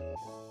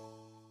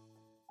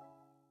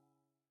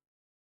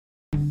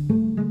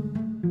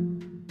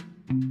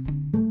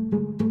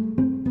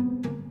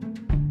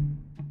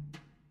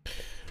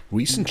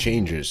 Recent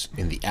changes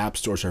in the app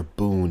stores are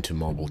boon to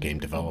mobile game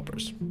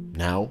developers.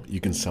 Now you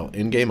can sell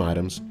in-game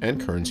items and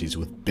currencies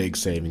with big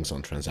savings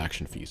on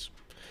transaction fees.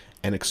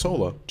 And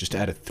Xsolla just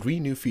added 3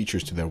 new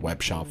features to their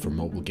web shop for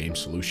mobile game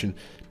solution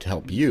to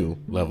help you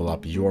level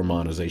up your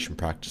monetization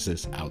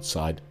practices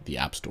outside the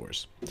app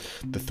stores.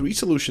 The 3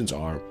 solutions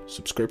are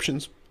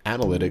subscriptions,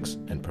 analytics,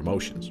 and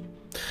promotions.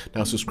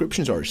 Now,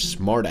 subscriptions are a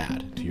smart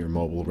add to your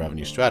mobile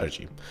revenue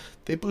strategy.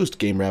 They boost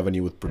game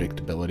revenue with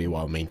predictability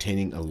while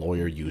maintaining a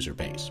loyal user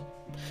base.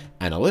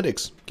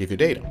 Analytics give you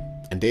data,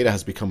 and data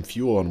has become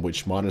fuel on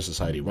which modern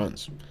society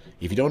runs.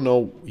 If you don't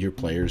know your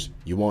players,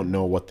 you won't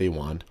know what they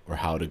want or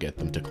how to get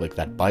them to click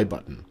that buy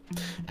button.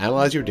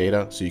 Analyze your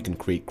data so you can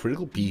create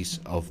critical piece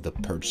of the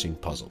purchasing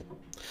puzzle.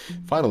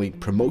 Finally,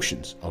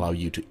 promotions allow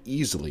you to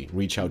easily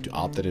reach out to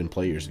opted-in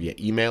players via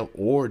email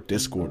or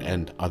Discord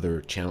and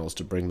other channels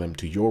to bring them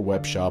to your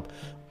web shop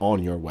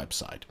on your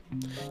website.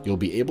 You'll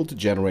be able to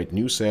generate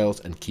new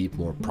sales and keep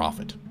more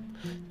profit.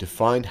 To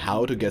find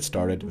how to get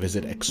started,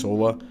 visit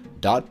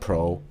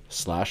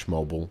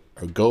xsolla.pro/mobile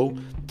or go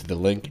to the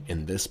link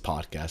in this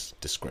podcast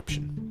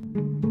description.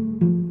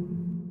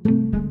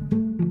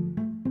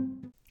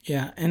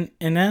 Yeah, and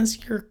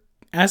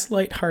as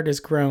Lightheart has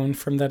grown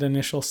from that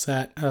initial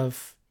set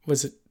of,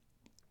 was it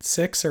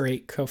 6 or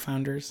 8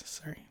 co-founders?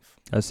 Sorry.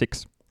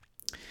 6.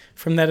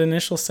 From that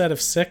initial set of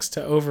 6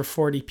 to over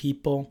 40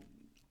 people,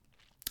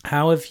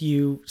 how have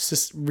you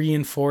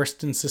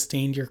reinforced and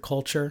sustained your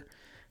culture?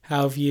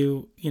 How have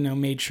you,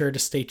 made sure to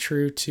stay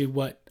true to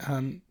what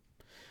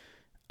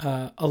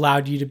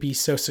allowed you to be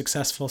so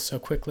successful so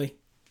quickly?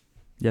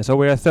 Yeah, so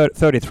we're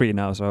 33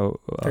 now, so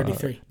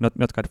 33.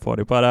 Not quite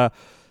 40, but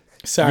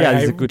sorry, yeah,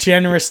 I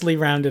generously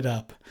rounded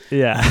up.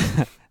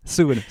 Yeah,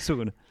 soon.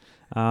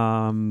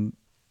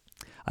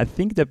 I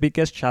think the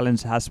biggest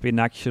challenge has been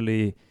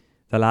actually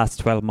the last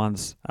 12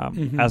 months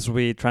as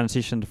we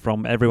transitioned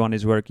from everyone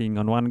is working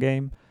on one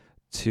game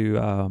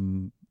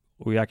to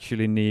we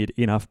actually need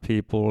enough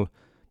people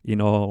in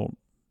all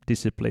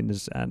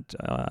disciplines and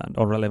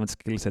all relevant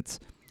skill sets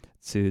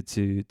to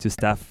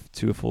staff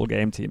 2 full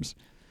game teams.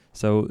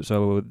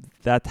 So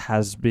that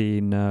has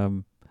been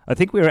I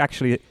think we're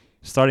actually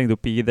starting to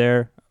be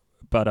there,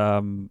 but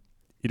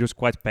it was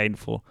quite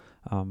painful.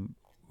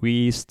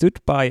 We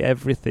stood by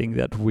everything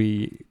that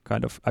we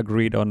kind of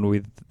agreed on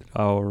with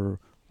our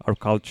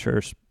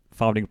culture's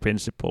founding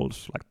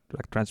principles, like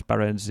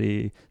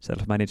transparency,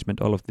 self-management,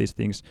 all of these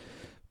things.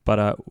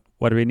 But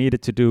what we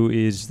needed to do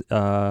is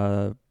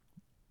to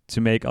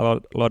make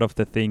a lot of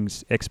the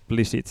things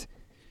explicit,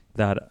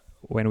 that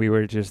when we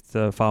were just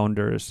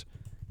founders,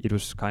 it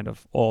was kind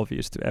of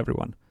obvious to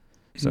everyone.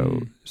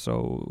 So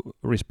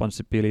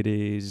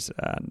responsibilities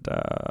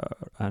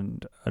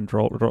and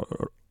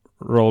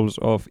roles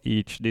of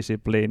each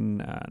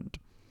discipline and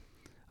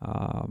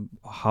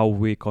how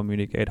we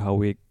communicate, how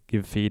we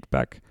give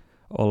feedback,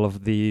 all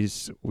of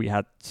these we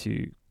had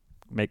to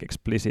make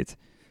explicit.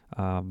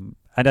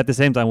 And at the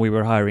same time, we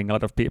were hiring a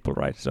lot of people,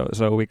 right?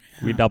 So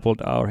we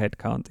doubled our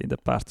headcount in the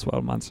past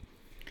 12 months.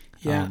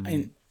 Yeah,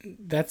 and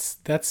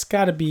that's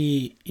got to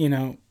be,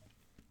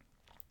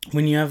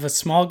 when you have a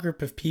small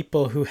group of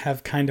people who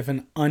have kind of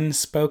an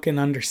unspoken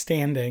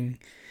understanding,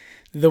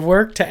 the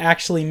work to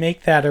actually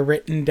make that a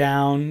written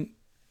down,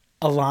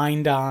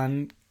 aligned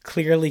on,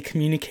 clearly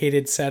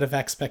communicated set of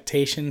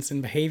expectations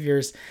and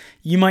behaviors,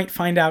 you might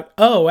find out,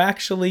 oh,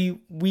 actually,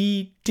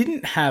 we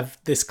didn't have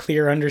this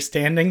clear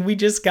understanding. We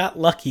just got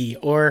lucky.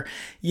 Or,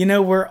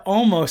 we're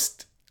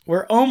almost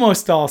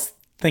all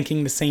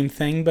thinking the same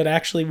thing, but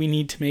actually we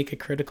need to make a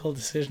critical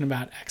decision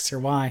about X or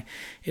Y.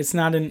 It's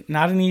not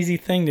an easy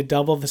thing to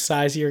double the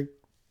size of your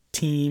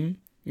team,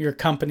 your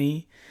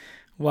company,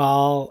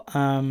 while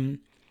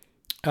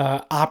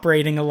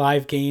operating a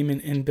live game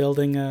and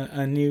building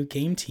a new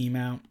game team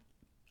out.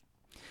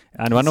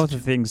 And one of the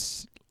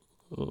things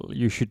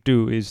you should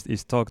do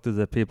is talk to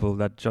the people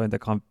that join the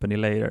company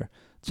later.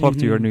 Talk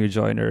to your new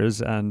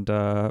joiners and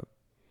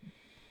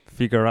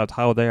figure out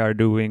how they are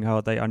doing,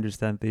 how they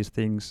understand these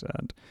things.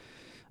 And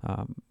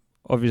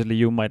obviously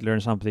you might learn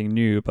something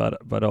new,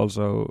 but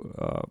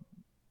also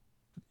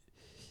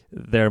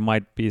there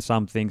might be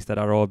some things that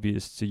are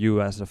obvious to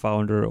you as a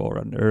founder or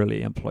an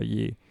early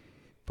employee,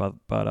 but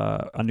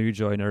a new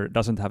joiner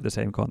doesn't have the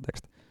same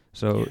context.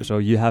 So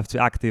you have to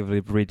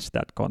actively bridge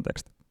that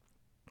context.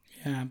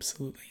 Yeah,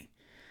 absolutely.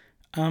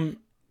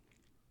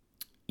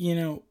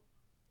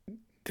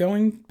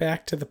 Going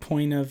back to the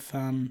point of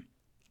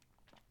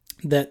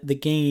that the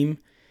game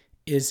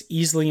is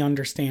easily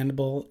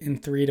understandable in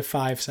 3 to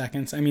 5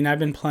 seconds.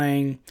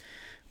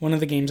 One of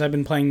the games I've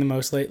been playing the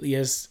most lately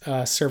is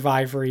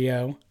Survive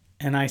Rio.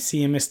 and I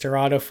see a Mr.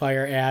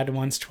 Autofire ad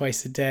once,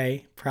 twice a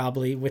day,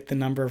 probably with the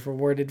number of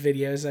rewarded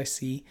videos I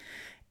see.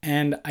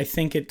 And I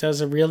think it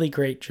does a really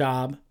great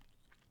job,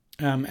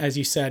 as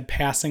you said,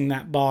 passing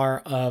that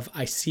bar of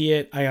I see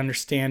it, I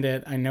understand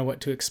it, I know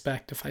what to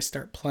expect if I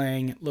start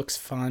playing, it looks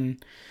fun,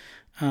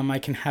 I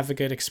can have a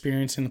good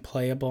experience in the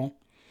playable.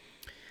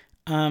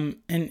 And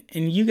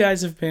you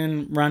guys have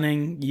been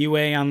running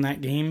UA on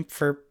that game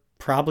for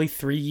probably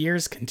 3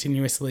 years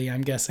continuously,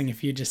 I'm guessing,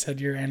 if you just had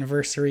your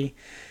anniversary.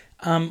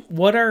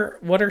 What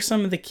are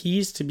some of the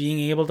keys to being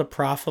able to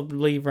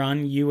profitably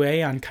run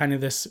UA on kind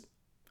of this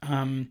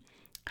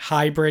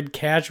hybrid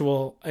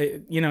casual?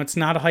 It's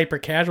not a hyper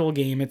casual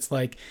game. It's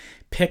like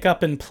pick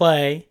up and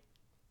play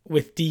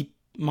with deep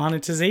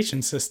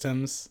monetization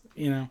systems,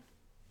 Yeah,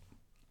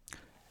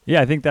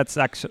 I think that's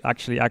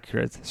actually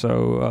accurate.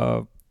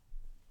 So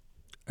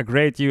a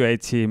great UA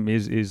team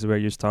is where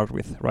you start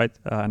with, right?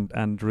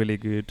 And really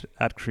good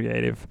at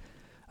creative.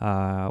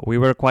 We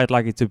were quite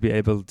lucky to be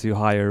able to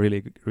hire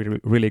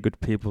really good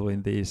people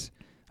in these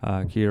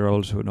key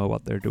roles who know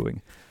what they're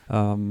doing.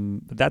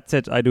 That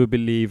said, I do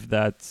believe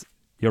that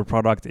your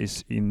product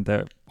is in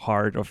the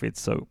heart of it,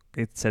 so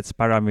it sets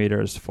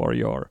parameters for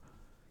your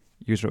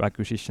user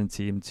acquisition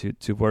team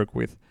to work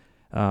with.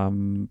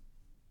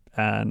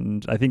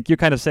 And I think you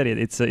kind of said it.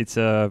 It's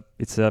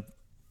a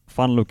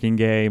fun-looking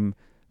game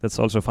that's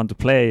also fun to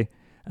play,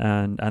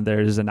 and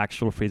there is an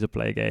actual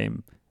free-to-play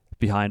game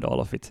behind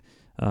all of it.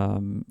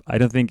 I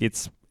don't think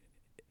it's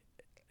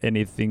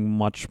anything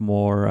much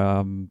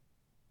more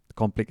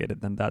complicated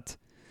than that.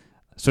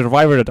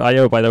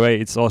 Survivor.io, by the way,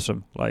 it's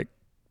awesome. Like,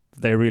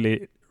 they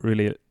really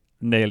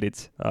nailed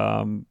it.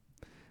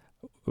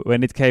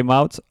 When it came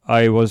out,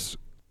 I was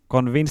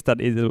convinced that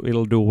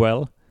it'll do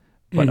well,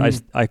 but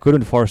I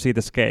couldn't foresee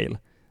the scale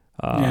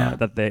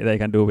that they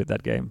can do with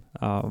that game.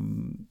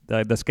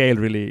 The scale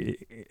really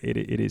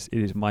it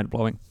is mind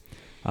blowing.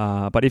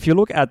 But if you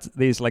look at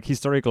these like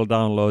historical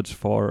downloads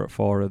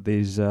for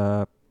these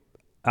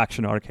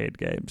action arcade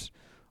games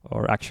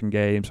or action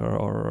games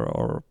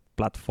or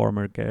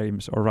platformer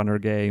games or runner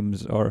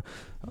games or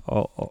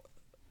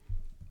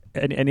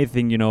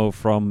anything,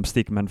 from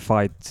Stickman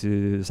Fight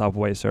to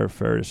Subway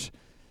Surfers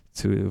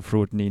to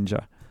Fruit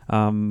Ninja,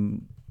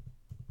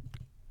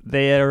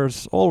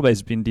 there's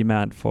always been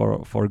demand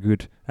for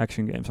good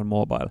action games on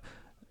mobile.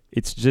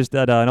 It's just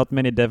that not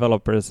many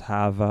developers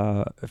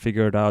have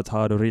figured out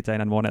how to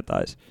retain and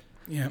monetize.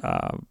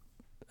 Yeah.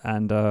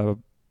 And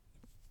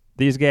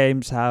these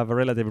games have a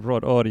relatively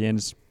broad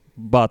audience,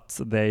 but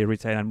they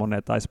retain and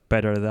monetize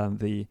better than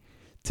the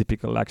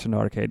typical action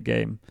arcade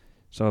game.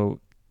 So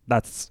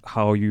that's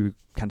how you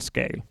can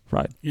scale,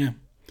 right? Yeah.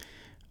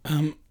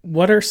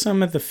 What are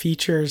some of the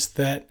features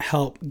that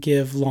help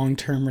give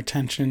long-term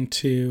retention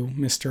to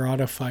Mr.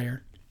 Autofire?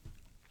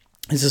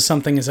 This is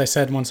something, as I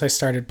said, once I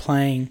started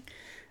playing,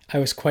 I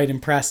was quite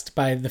impressed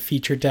by the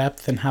feature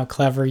depth and how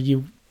clever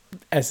you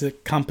as a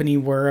company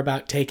were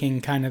about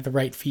taking kind of the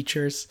right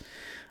features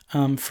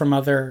from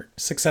other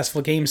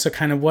successful games. So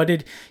kind of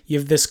you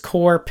have this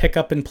core pick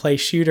up and play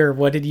shooter,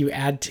 what did you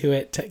add to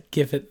it to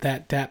give it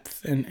that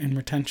depth and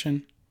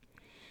retention?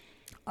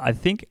 I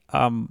think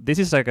this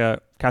is like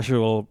a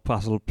casual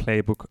puzzle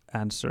playbook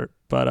answer,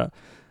 but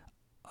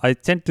I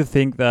tend to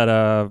think that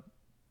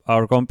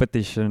our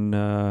competition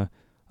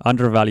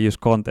undervalues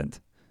content.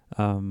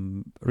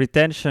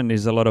 Retention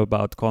is a lot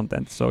about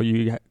content, so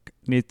you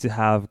need to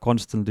have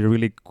constantly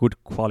really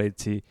good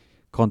quality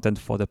content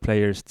for the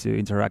players to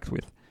interact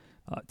with.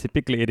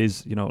 Typically it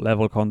is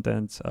level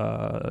content,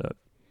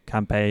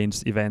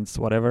 campaigns, events,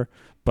 whatever,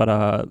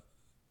 but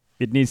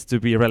it needs to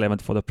be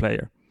relevant for the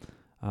player.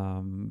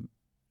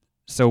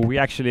 So we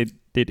actually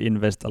did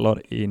invest a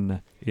lot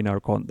in our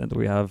content.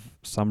 We have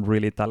some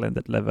really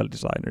talented level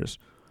designers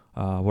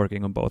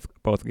working on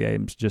both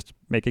games, just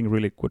making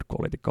really good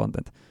quality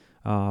content.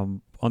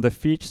 On the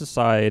feature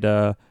side,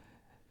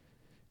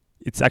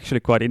 it's actually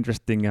quite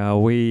interesting.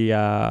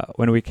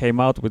 When we came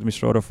out with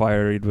Mr.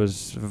 Autofire, it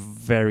was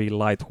very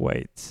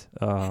lightweight,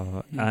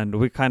 and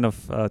we kind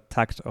of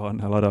tacked on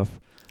a lot of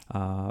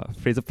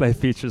free-to-play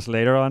features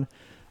later on.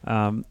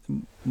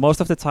 Most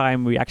of the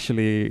time, we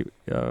actually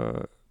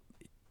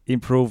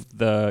improved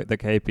the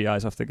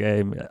KPIs of the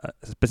game,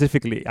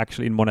 specifically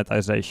actually in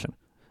monetization.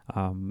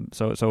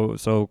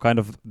 So kind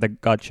of the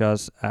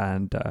gachas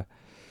and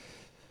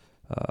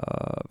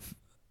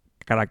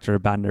character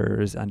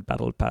banners and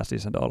battle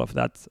passes and all of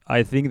that.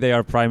 I think they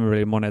are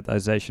primarily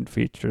monetization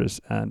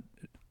features and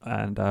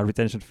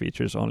retention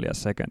features only a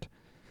second.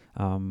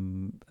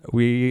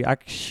 We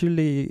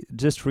actually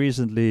just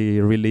recently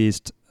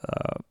released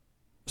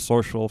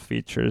social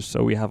features,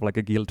 so we have like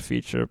a guild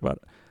feature, but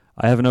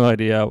I have no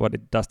idea what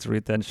it does to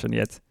retention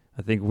yet.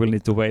 I think we'll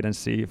need to wait and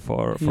see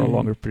for a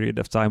longer period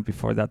of time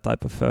before that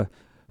type of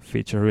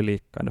feature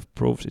really kind of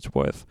proves its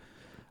worth.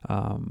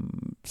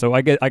 So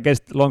I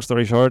guess long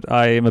story short,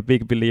 I am a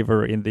big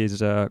believer in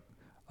these. I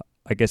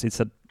guess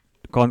it's a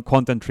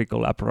content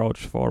trickle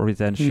approach for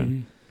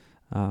retention,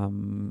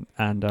 and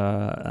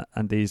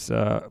these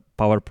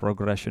power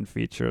progression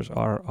features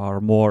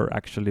are more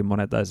actually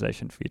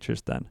monetization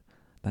features than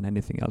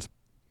anything else.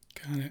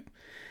 Got it.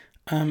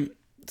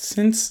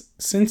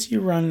 Since you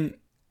run,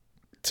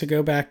 to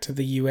go back to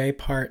the UA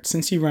part,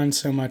 since you run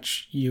so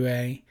much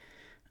UA,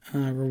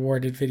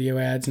 rewarded video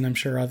ads, and I'm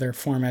sure other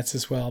formats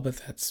as well, but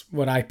that's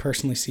what I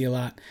personally see a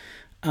lot.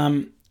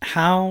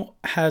 How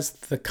has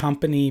the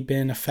company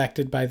been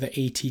affected by the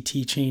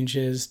ATT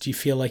changes? Do you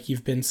feel like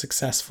you've been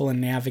successful in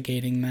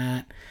navigating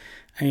that?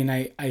 I mean,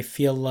 I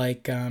feel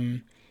like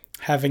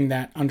having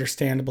that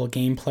understandable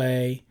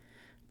gameplay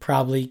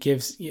probably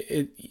gives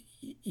it,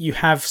 you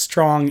have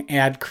strong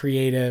ad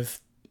creative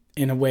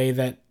in a way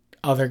that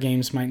other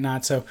games might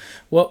not. So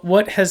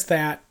what has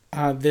that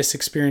this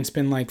experience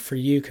been like for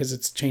you? Because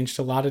it's changed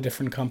a lot of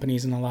different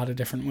companies in a lot of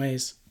different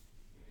ways.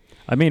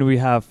 I mean, we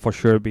have for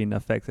sure been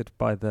affected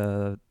by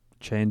the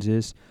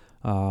changes.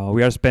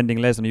 We are spending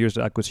less on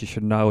user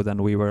acquisition now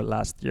than we were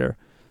last year.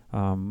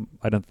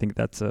 I don't think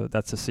that's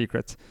a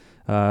secret.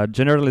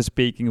 Generally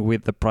speaking,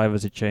 with the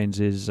privacy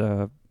changes,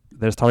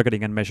 there's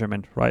targeting and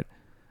measurement, right?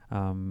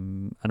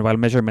 And while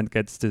measurement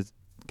gets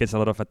a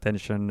lot of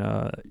attention,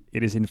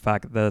 it is in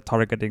fact the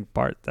targeting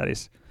part that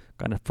is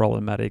kind of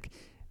problematic.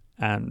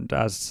 And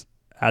as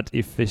ad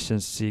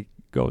efficiency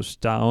goes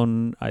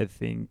down, I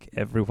think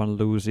everyone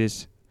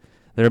loses.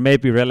 There may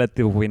be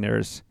relative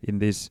winners in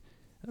this,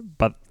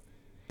 but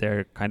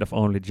they're kind of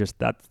only just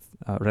that,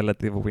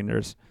 relative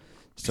winners.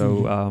 So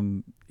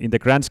in the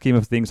grand scheme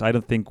of things, I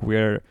don't think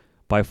we're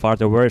by far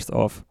the worst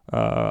off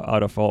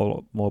out of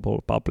all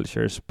mobile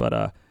publishers,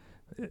 but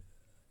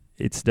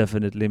it's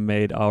definitely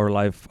made our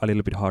life a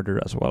little bit harder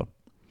as well.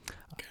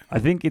 Okay. I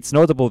think it's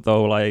notable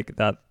though, like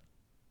that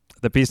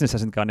the business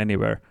hasn't gone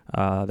anywhere.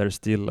 There's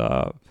still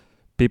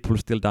people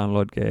still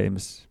download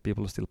games,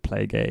 people still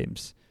play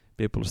games,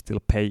 people still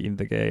pay in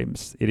the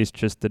games. It is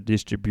just the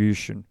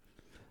distribution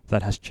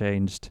that has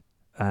changed,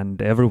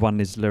 and everyone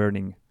is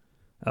learning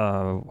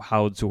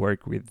how to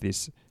work with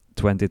this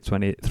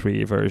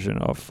 2023 version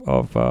of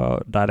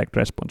direct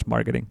response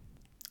marketing.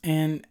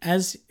 And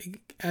as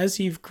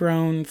you've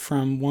grown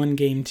from one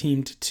game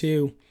team to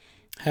two,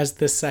 has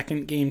the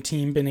second game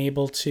team been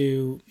able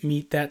to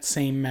meet that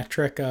same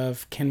metric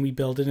of, can we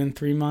build it in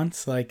 3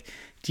 months? Like,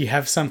 do you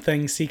have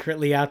something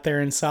secretly out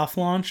there in soft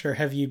launch, or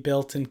have you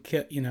built and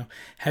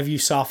have you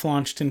soft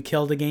launched and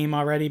killed a game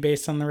already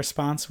based on the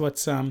response?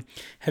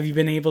 Have you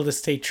been able to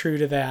stay true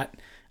to that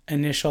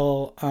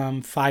initial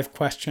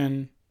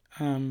 5-question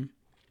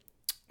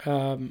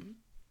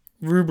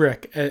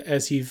rubric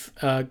as you've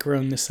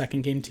grown the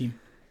second game team?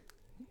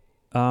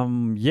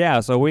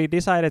 So we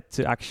decided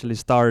to actually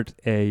start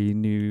a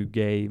new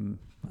game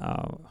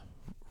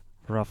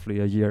roughly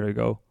a year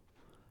ago.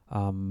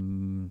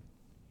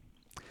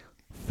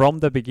 From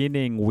the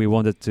beginning, we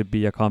wanted to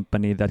be a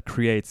company that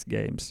creates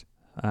games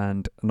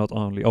and not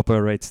only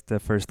operates the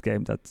first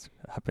game that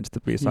happens to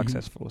be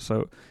successful.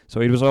 So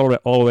it was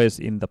always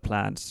in the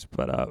plans.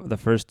 But the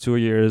first 2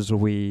 years,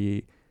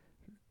 we're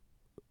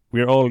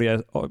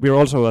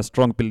also a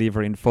strong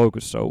believer in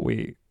focus. So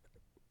we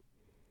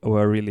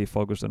were really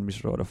focused on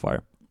Mr.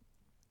 Autofire.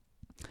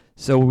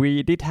 So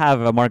we did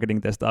have a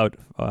marketing test out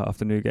of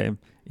the new game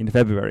in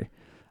February.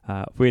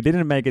 We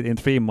didn't make it in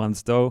 3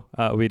 months though.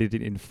 We did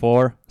it in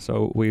 4,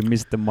 so we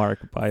missed the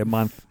mark by a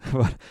month.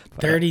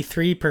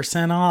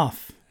 33%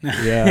 off.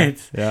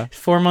 Yeah.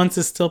 4 months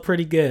is still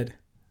pretty good.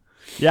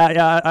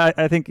 Yeah.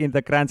 I think in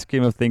the grand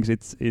scheme of things,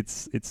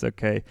 it's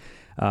okay.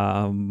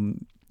 I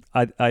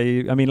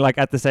mean, like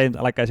I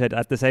said,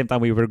 at the same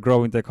time we were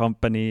growing the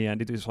company, and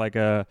it was like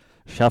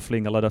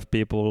shuffling a lot of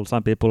people.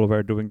 Some people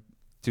were doing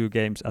 2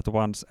 games at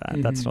once,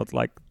 and that's not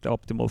like the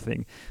optimal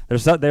thing.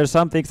 There's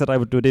some things that I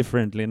would do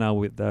differently now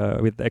with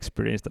the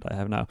experience that I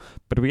have now.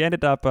 But we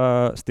ended up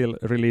still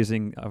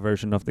releasing a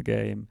version of the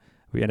game.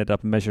 We ended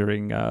up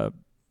measuring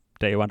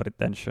day one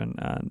retention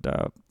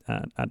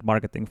and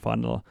marketing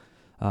funnel.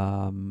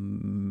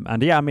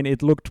 And yeah, I mean,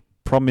 it looked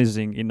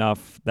promising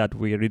enough that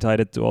we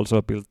decided to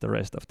also build the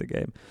rest of the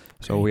game.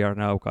 So we are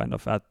now kind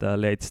of at the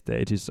late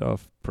stages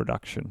of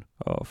production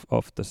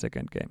of the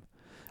second game.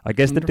 I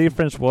guess the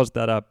difference was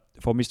that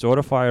for Mr.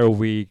 Autofire,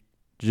 we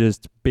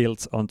just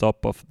built on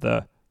top of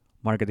the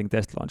marketing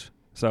test launch.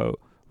 So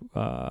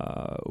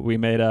we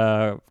made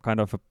a kind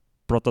of a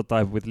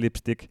prototype with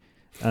lipstick,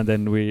 and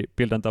then we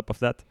built on top of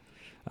that.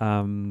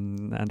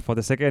 And for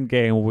the second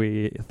game,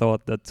 we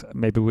thought that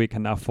maybe we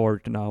can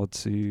afford now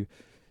to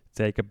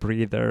take a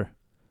breather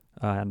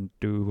and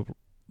do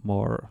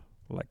more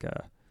like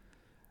a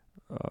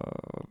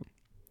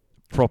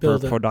proper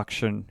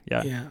production.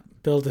 Yeah.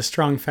 Build a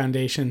strong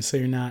foundation so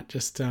you're not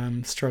just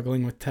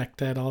struggling with tech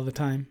debt all the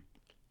time.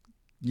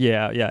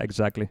 Yeah,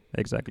 exactly.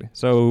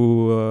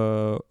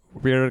 So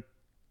we're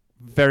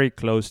very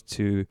close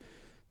to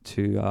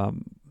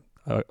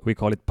we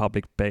call it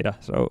public beta.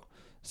 So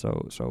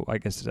I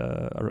guess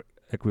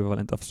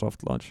equivalent of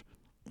soft launch.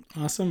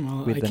 Awesome.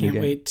 Well, I can't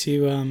wait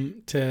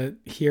to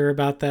hear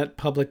about that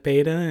public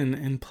beta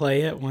and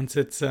play it once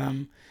it's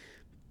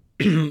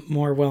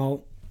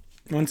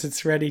once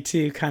it's ready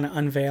to kind of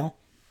unveil.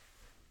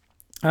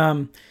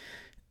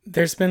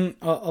 there's been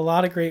a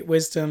lot of great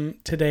wisdom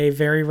today,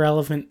 very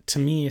relevant to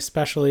me,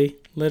 especially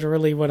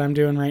literally what I'm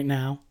doing right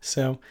now.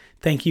 So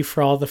thank you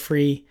for all the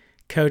free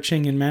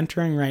coaching and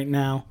mentoring right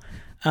now.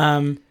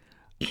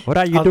 What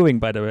are you doing,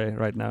 by the way,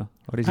 right now?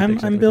 What is it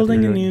exactly I'm that building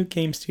a you're doing? new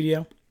game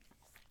studio.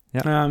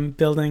 Yeah. I'm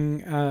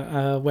building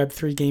a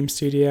Web3 game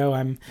studio.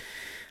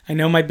 I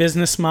know my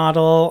business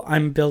model.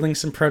 I'm building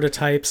some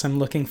prototypes. I'm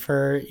looking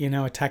for,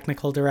 a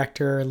technical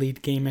director or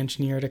lead game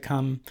engineer to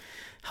come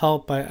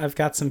help. I've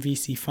got some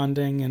VC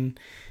funding, and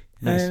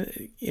Nice.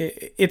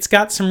 it's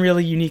got some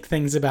really unique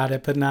things about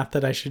it, but not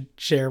that I should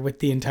share with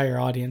the entire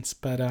audience.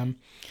 But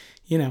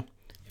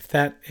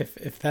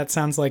if that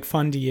sounds like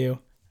fun to you,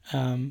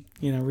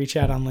 reach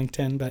out on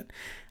LinkedIn. But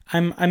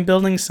I'm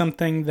building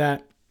something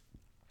that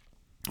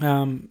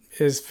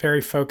is very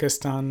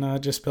focused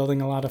on just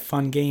building a lot of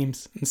fun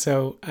games. And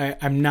so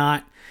I'm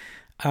not,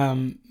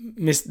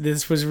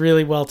 this was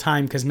really well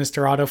timed because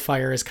Mr.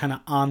 Autofire is kind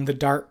of on the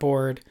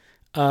dartboard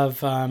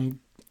of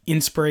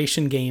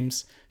inspiration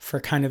games for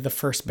kind of the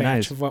first batch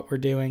Nice. of what we're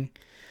doing.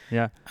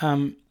 Yeah.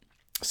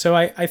 So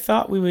I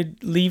thought we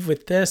would leave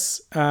with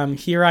this.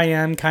 Here I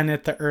am kind of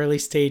at the early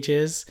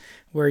stages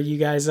where you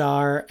guys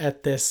are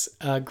at this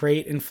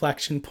great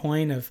inflection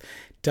point of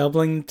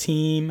doubling the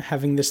team,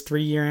 having this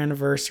 3-year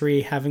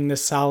anniversary, having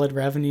this solid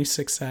revenue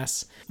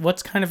success.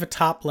 What's kind of a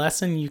top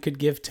lesson you could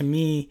give to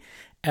me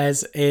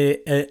as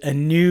a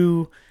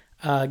new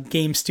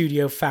game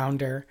studio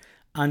founder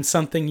on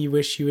something you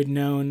wish you had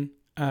known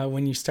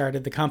when you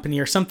started the company,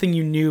 or something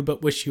you knew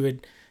but wish you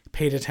had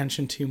paid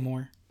attention to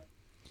more?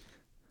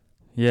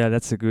 Yeah,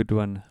 that's a good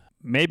one.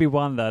 Maybe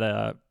one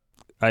that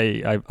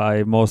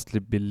I mostly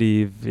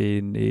believe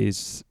in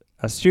is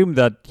assume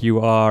that you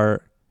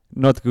are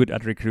not good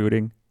at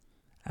recruiting,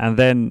 and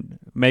then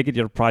make it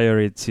your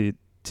priority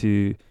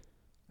to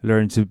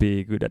learn to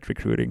be good at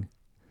recruiting.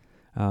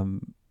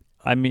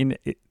 I mean,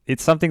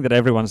 it's something that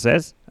everyone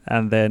says,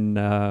 and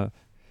then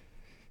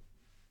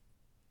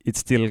it's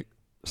still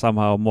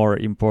somehow more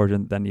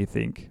important than you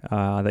think.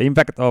 The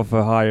impact of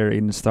a hire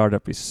in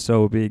startup is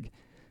so big.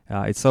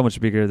 It's so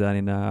much bigger than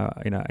in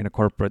a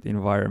corporate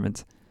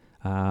environment,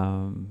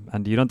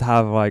 and you don't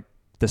have like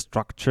the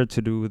structure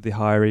to do the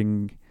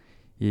hiring.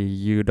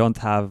 You don't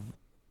have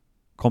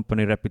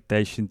company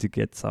reputation to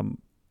get some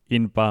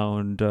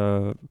inbound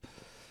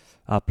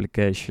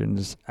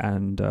applications,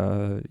 and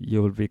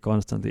you will be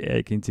constantly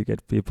aching to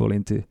get people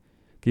into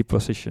key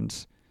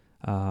positions.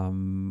 I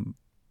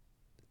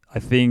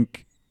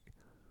think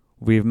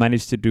we've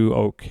managed to do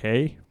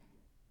okay,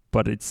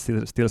 but it's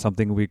still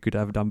something we could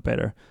have done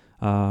better.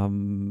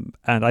 And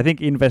I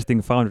think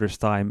investing founders'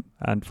 time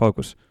and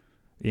focus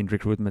in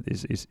recruitment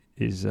is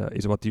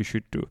what you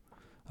should do.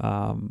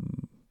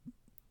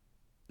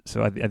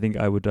 So I think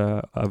I would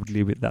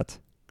leave with that.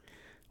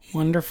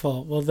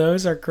 Wonderful. Well,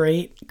 those are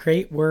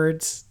great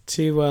words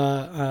to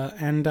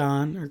end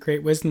on, or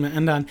great wisdom to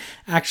end on.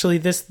 Actually,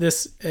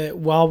 this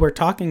while we're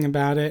talking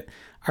about it,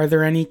 are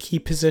there any key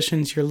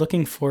positions you're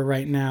looking for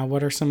right now?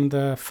 What are some of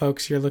the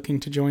folks you're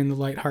looking to join the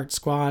Lightheart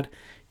Squad?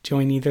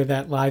 Join either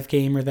that live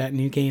game or that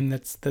new game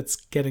that's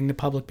getting to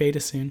public beta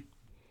soon?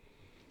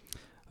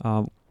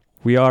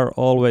 We are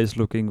always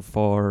looking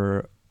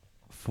for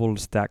full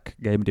stack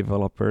game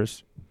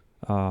developers,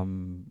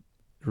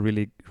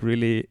 really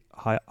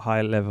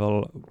high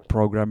level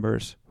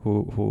programmers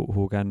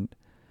who can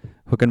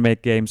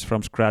make games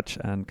from scratch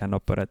and can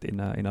operate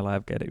in a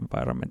live game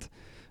environment.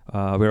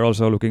 We're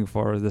also looking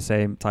for the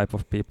same type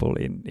of people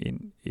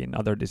in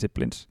other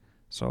disciplines.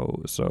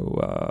 So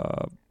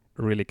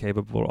really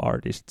capable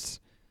artists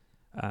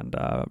and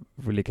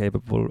really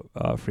capable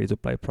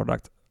free-to-play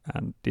product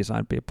and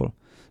design people.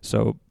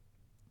 So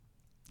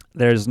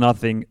there's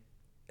nothing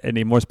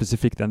any more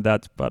specific than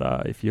that.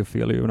 But if you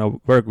feel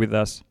work with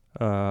us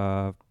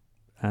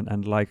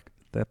and like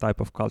the type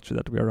of culture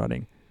that we are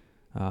running,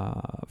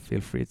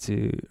 feel free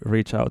to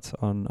reach out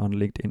on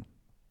LinkedIn.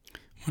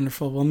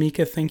 Wonderful. Well,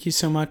 Mika, thank you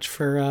so much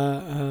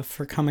for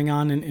coming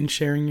on and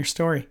sharing your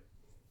story.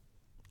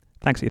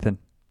 Thanks, Ethan.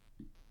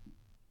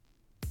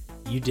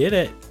 You did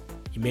it.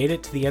 You made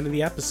it to the end of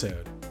the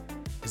episode.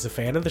 As a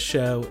fan of the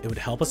show, it would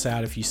help us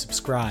out if you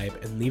subscribe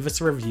and leave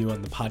us a review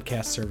on the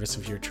podcast service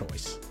of your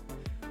choice.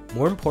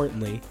 More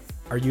importantly,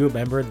 are you a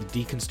member of the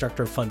Deconstructor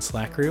of Fun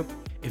Slack group?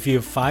 If you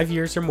have 5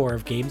 years or more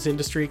of games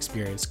industry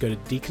experience, go to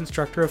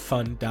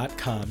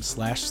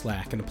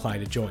deconstructoroffun.com/Slack and apply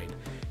to join.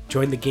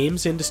 Join the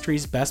games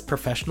industry's best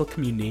professional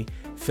community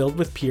filled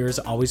with peers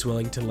always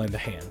willing to lend a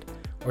hand.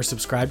 Or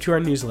subscribe to our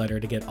newsletter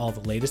to get all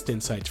the latest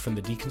insights from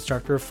the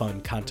Deconstructor of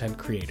Fun content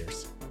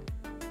creators.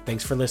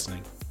 Thanks for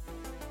listening.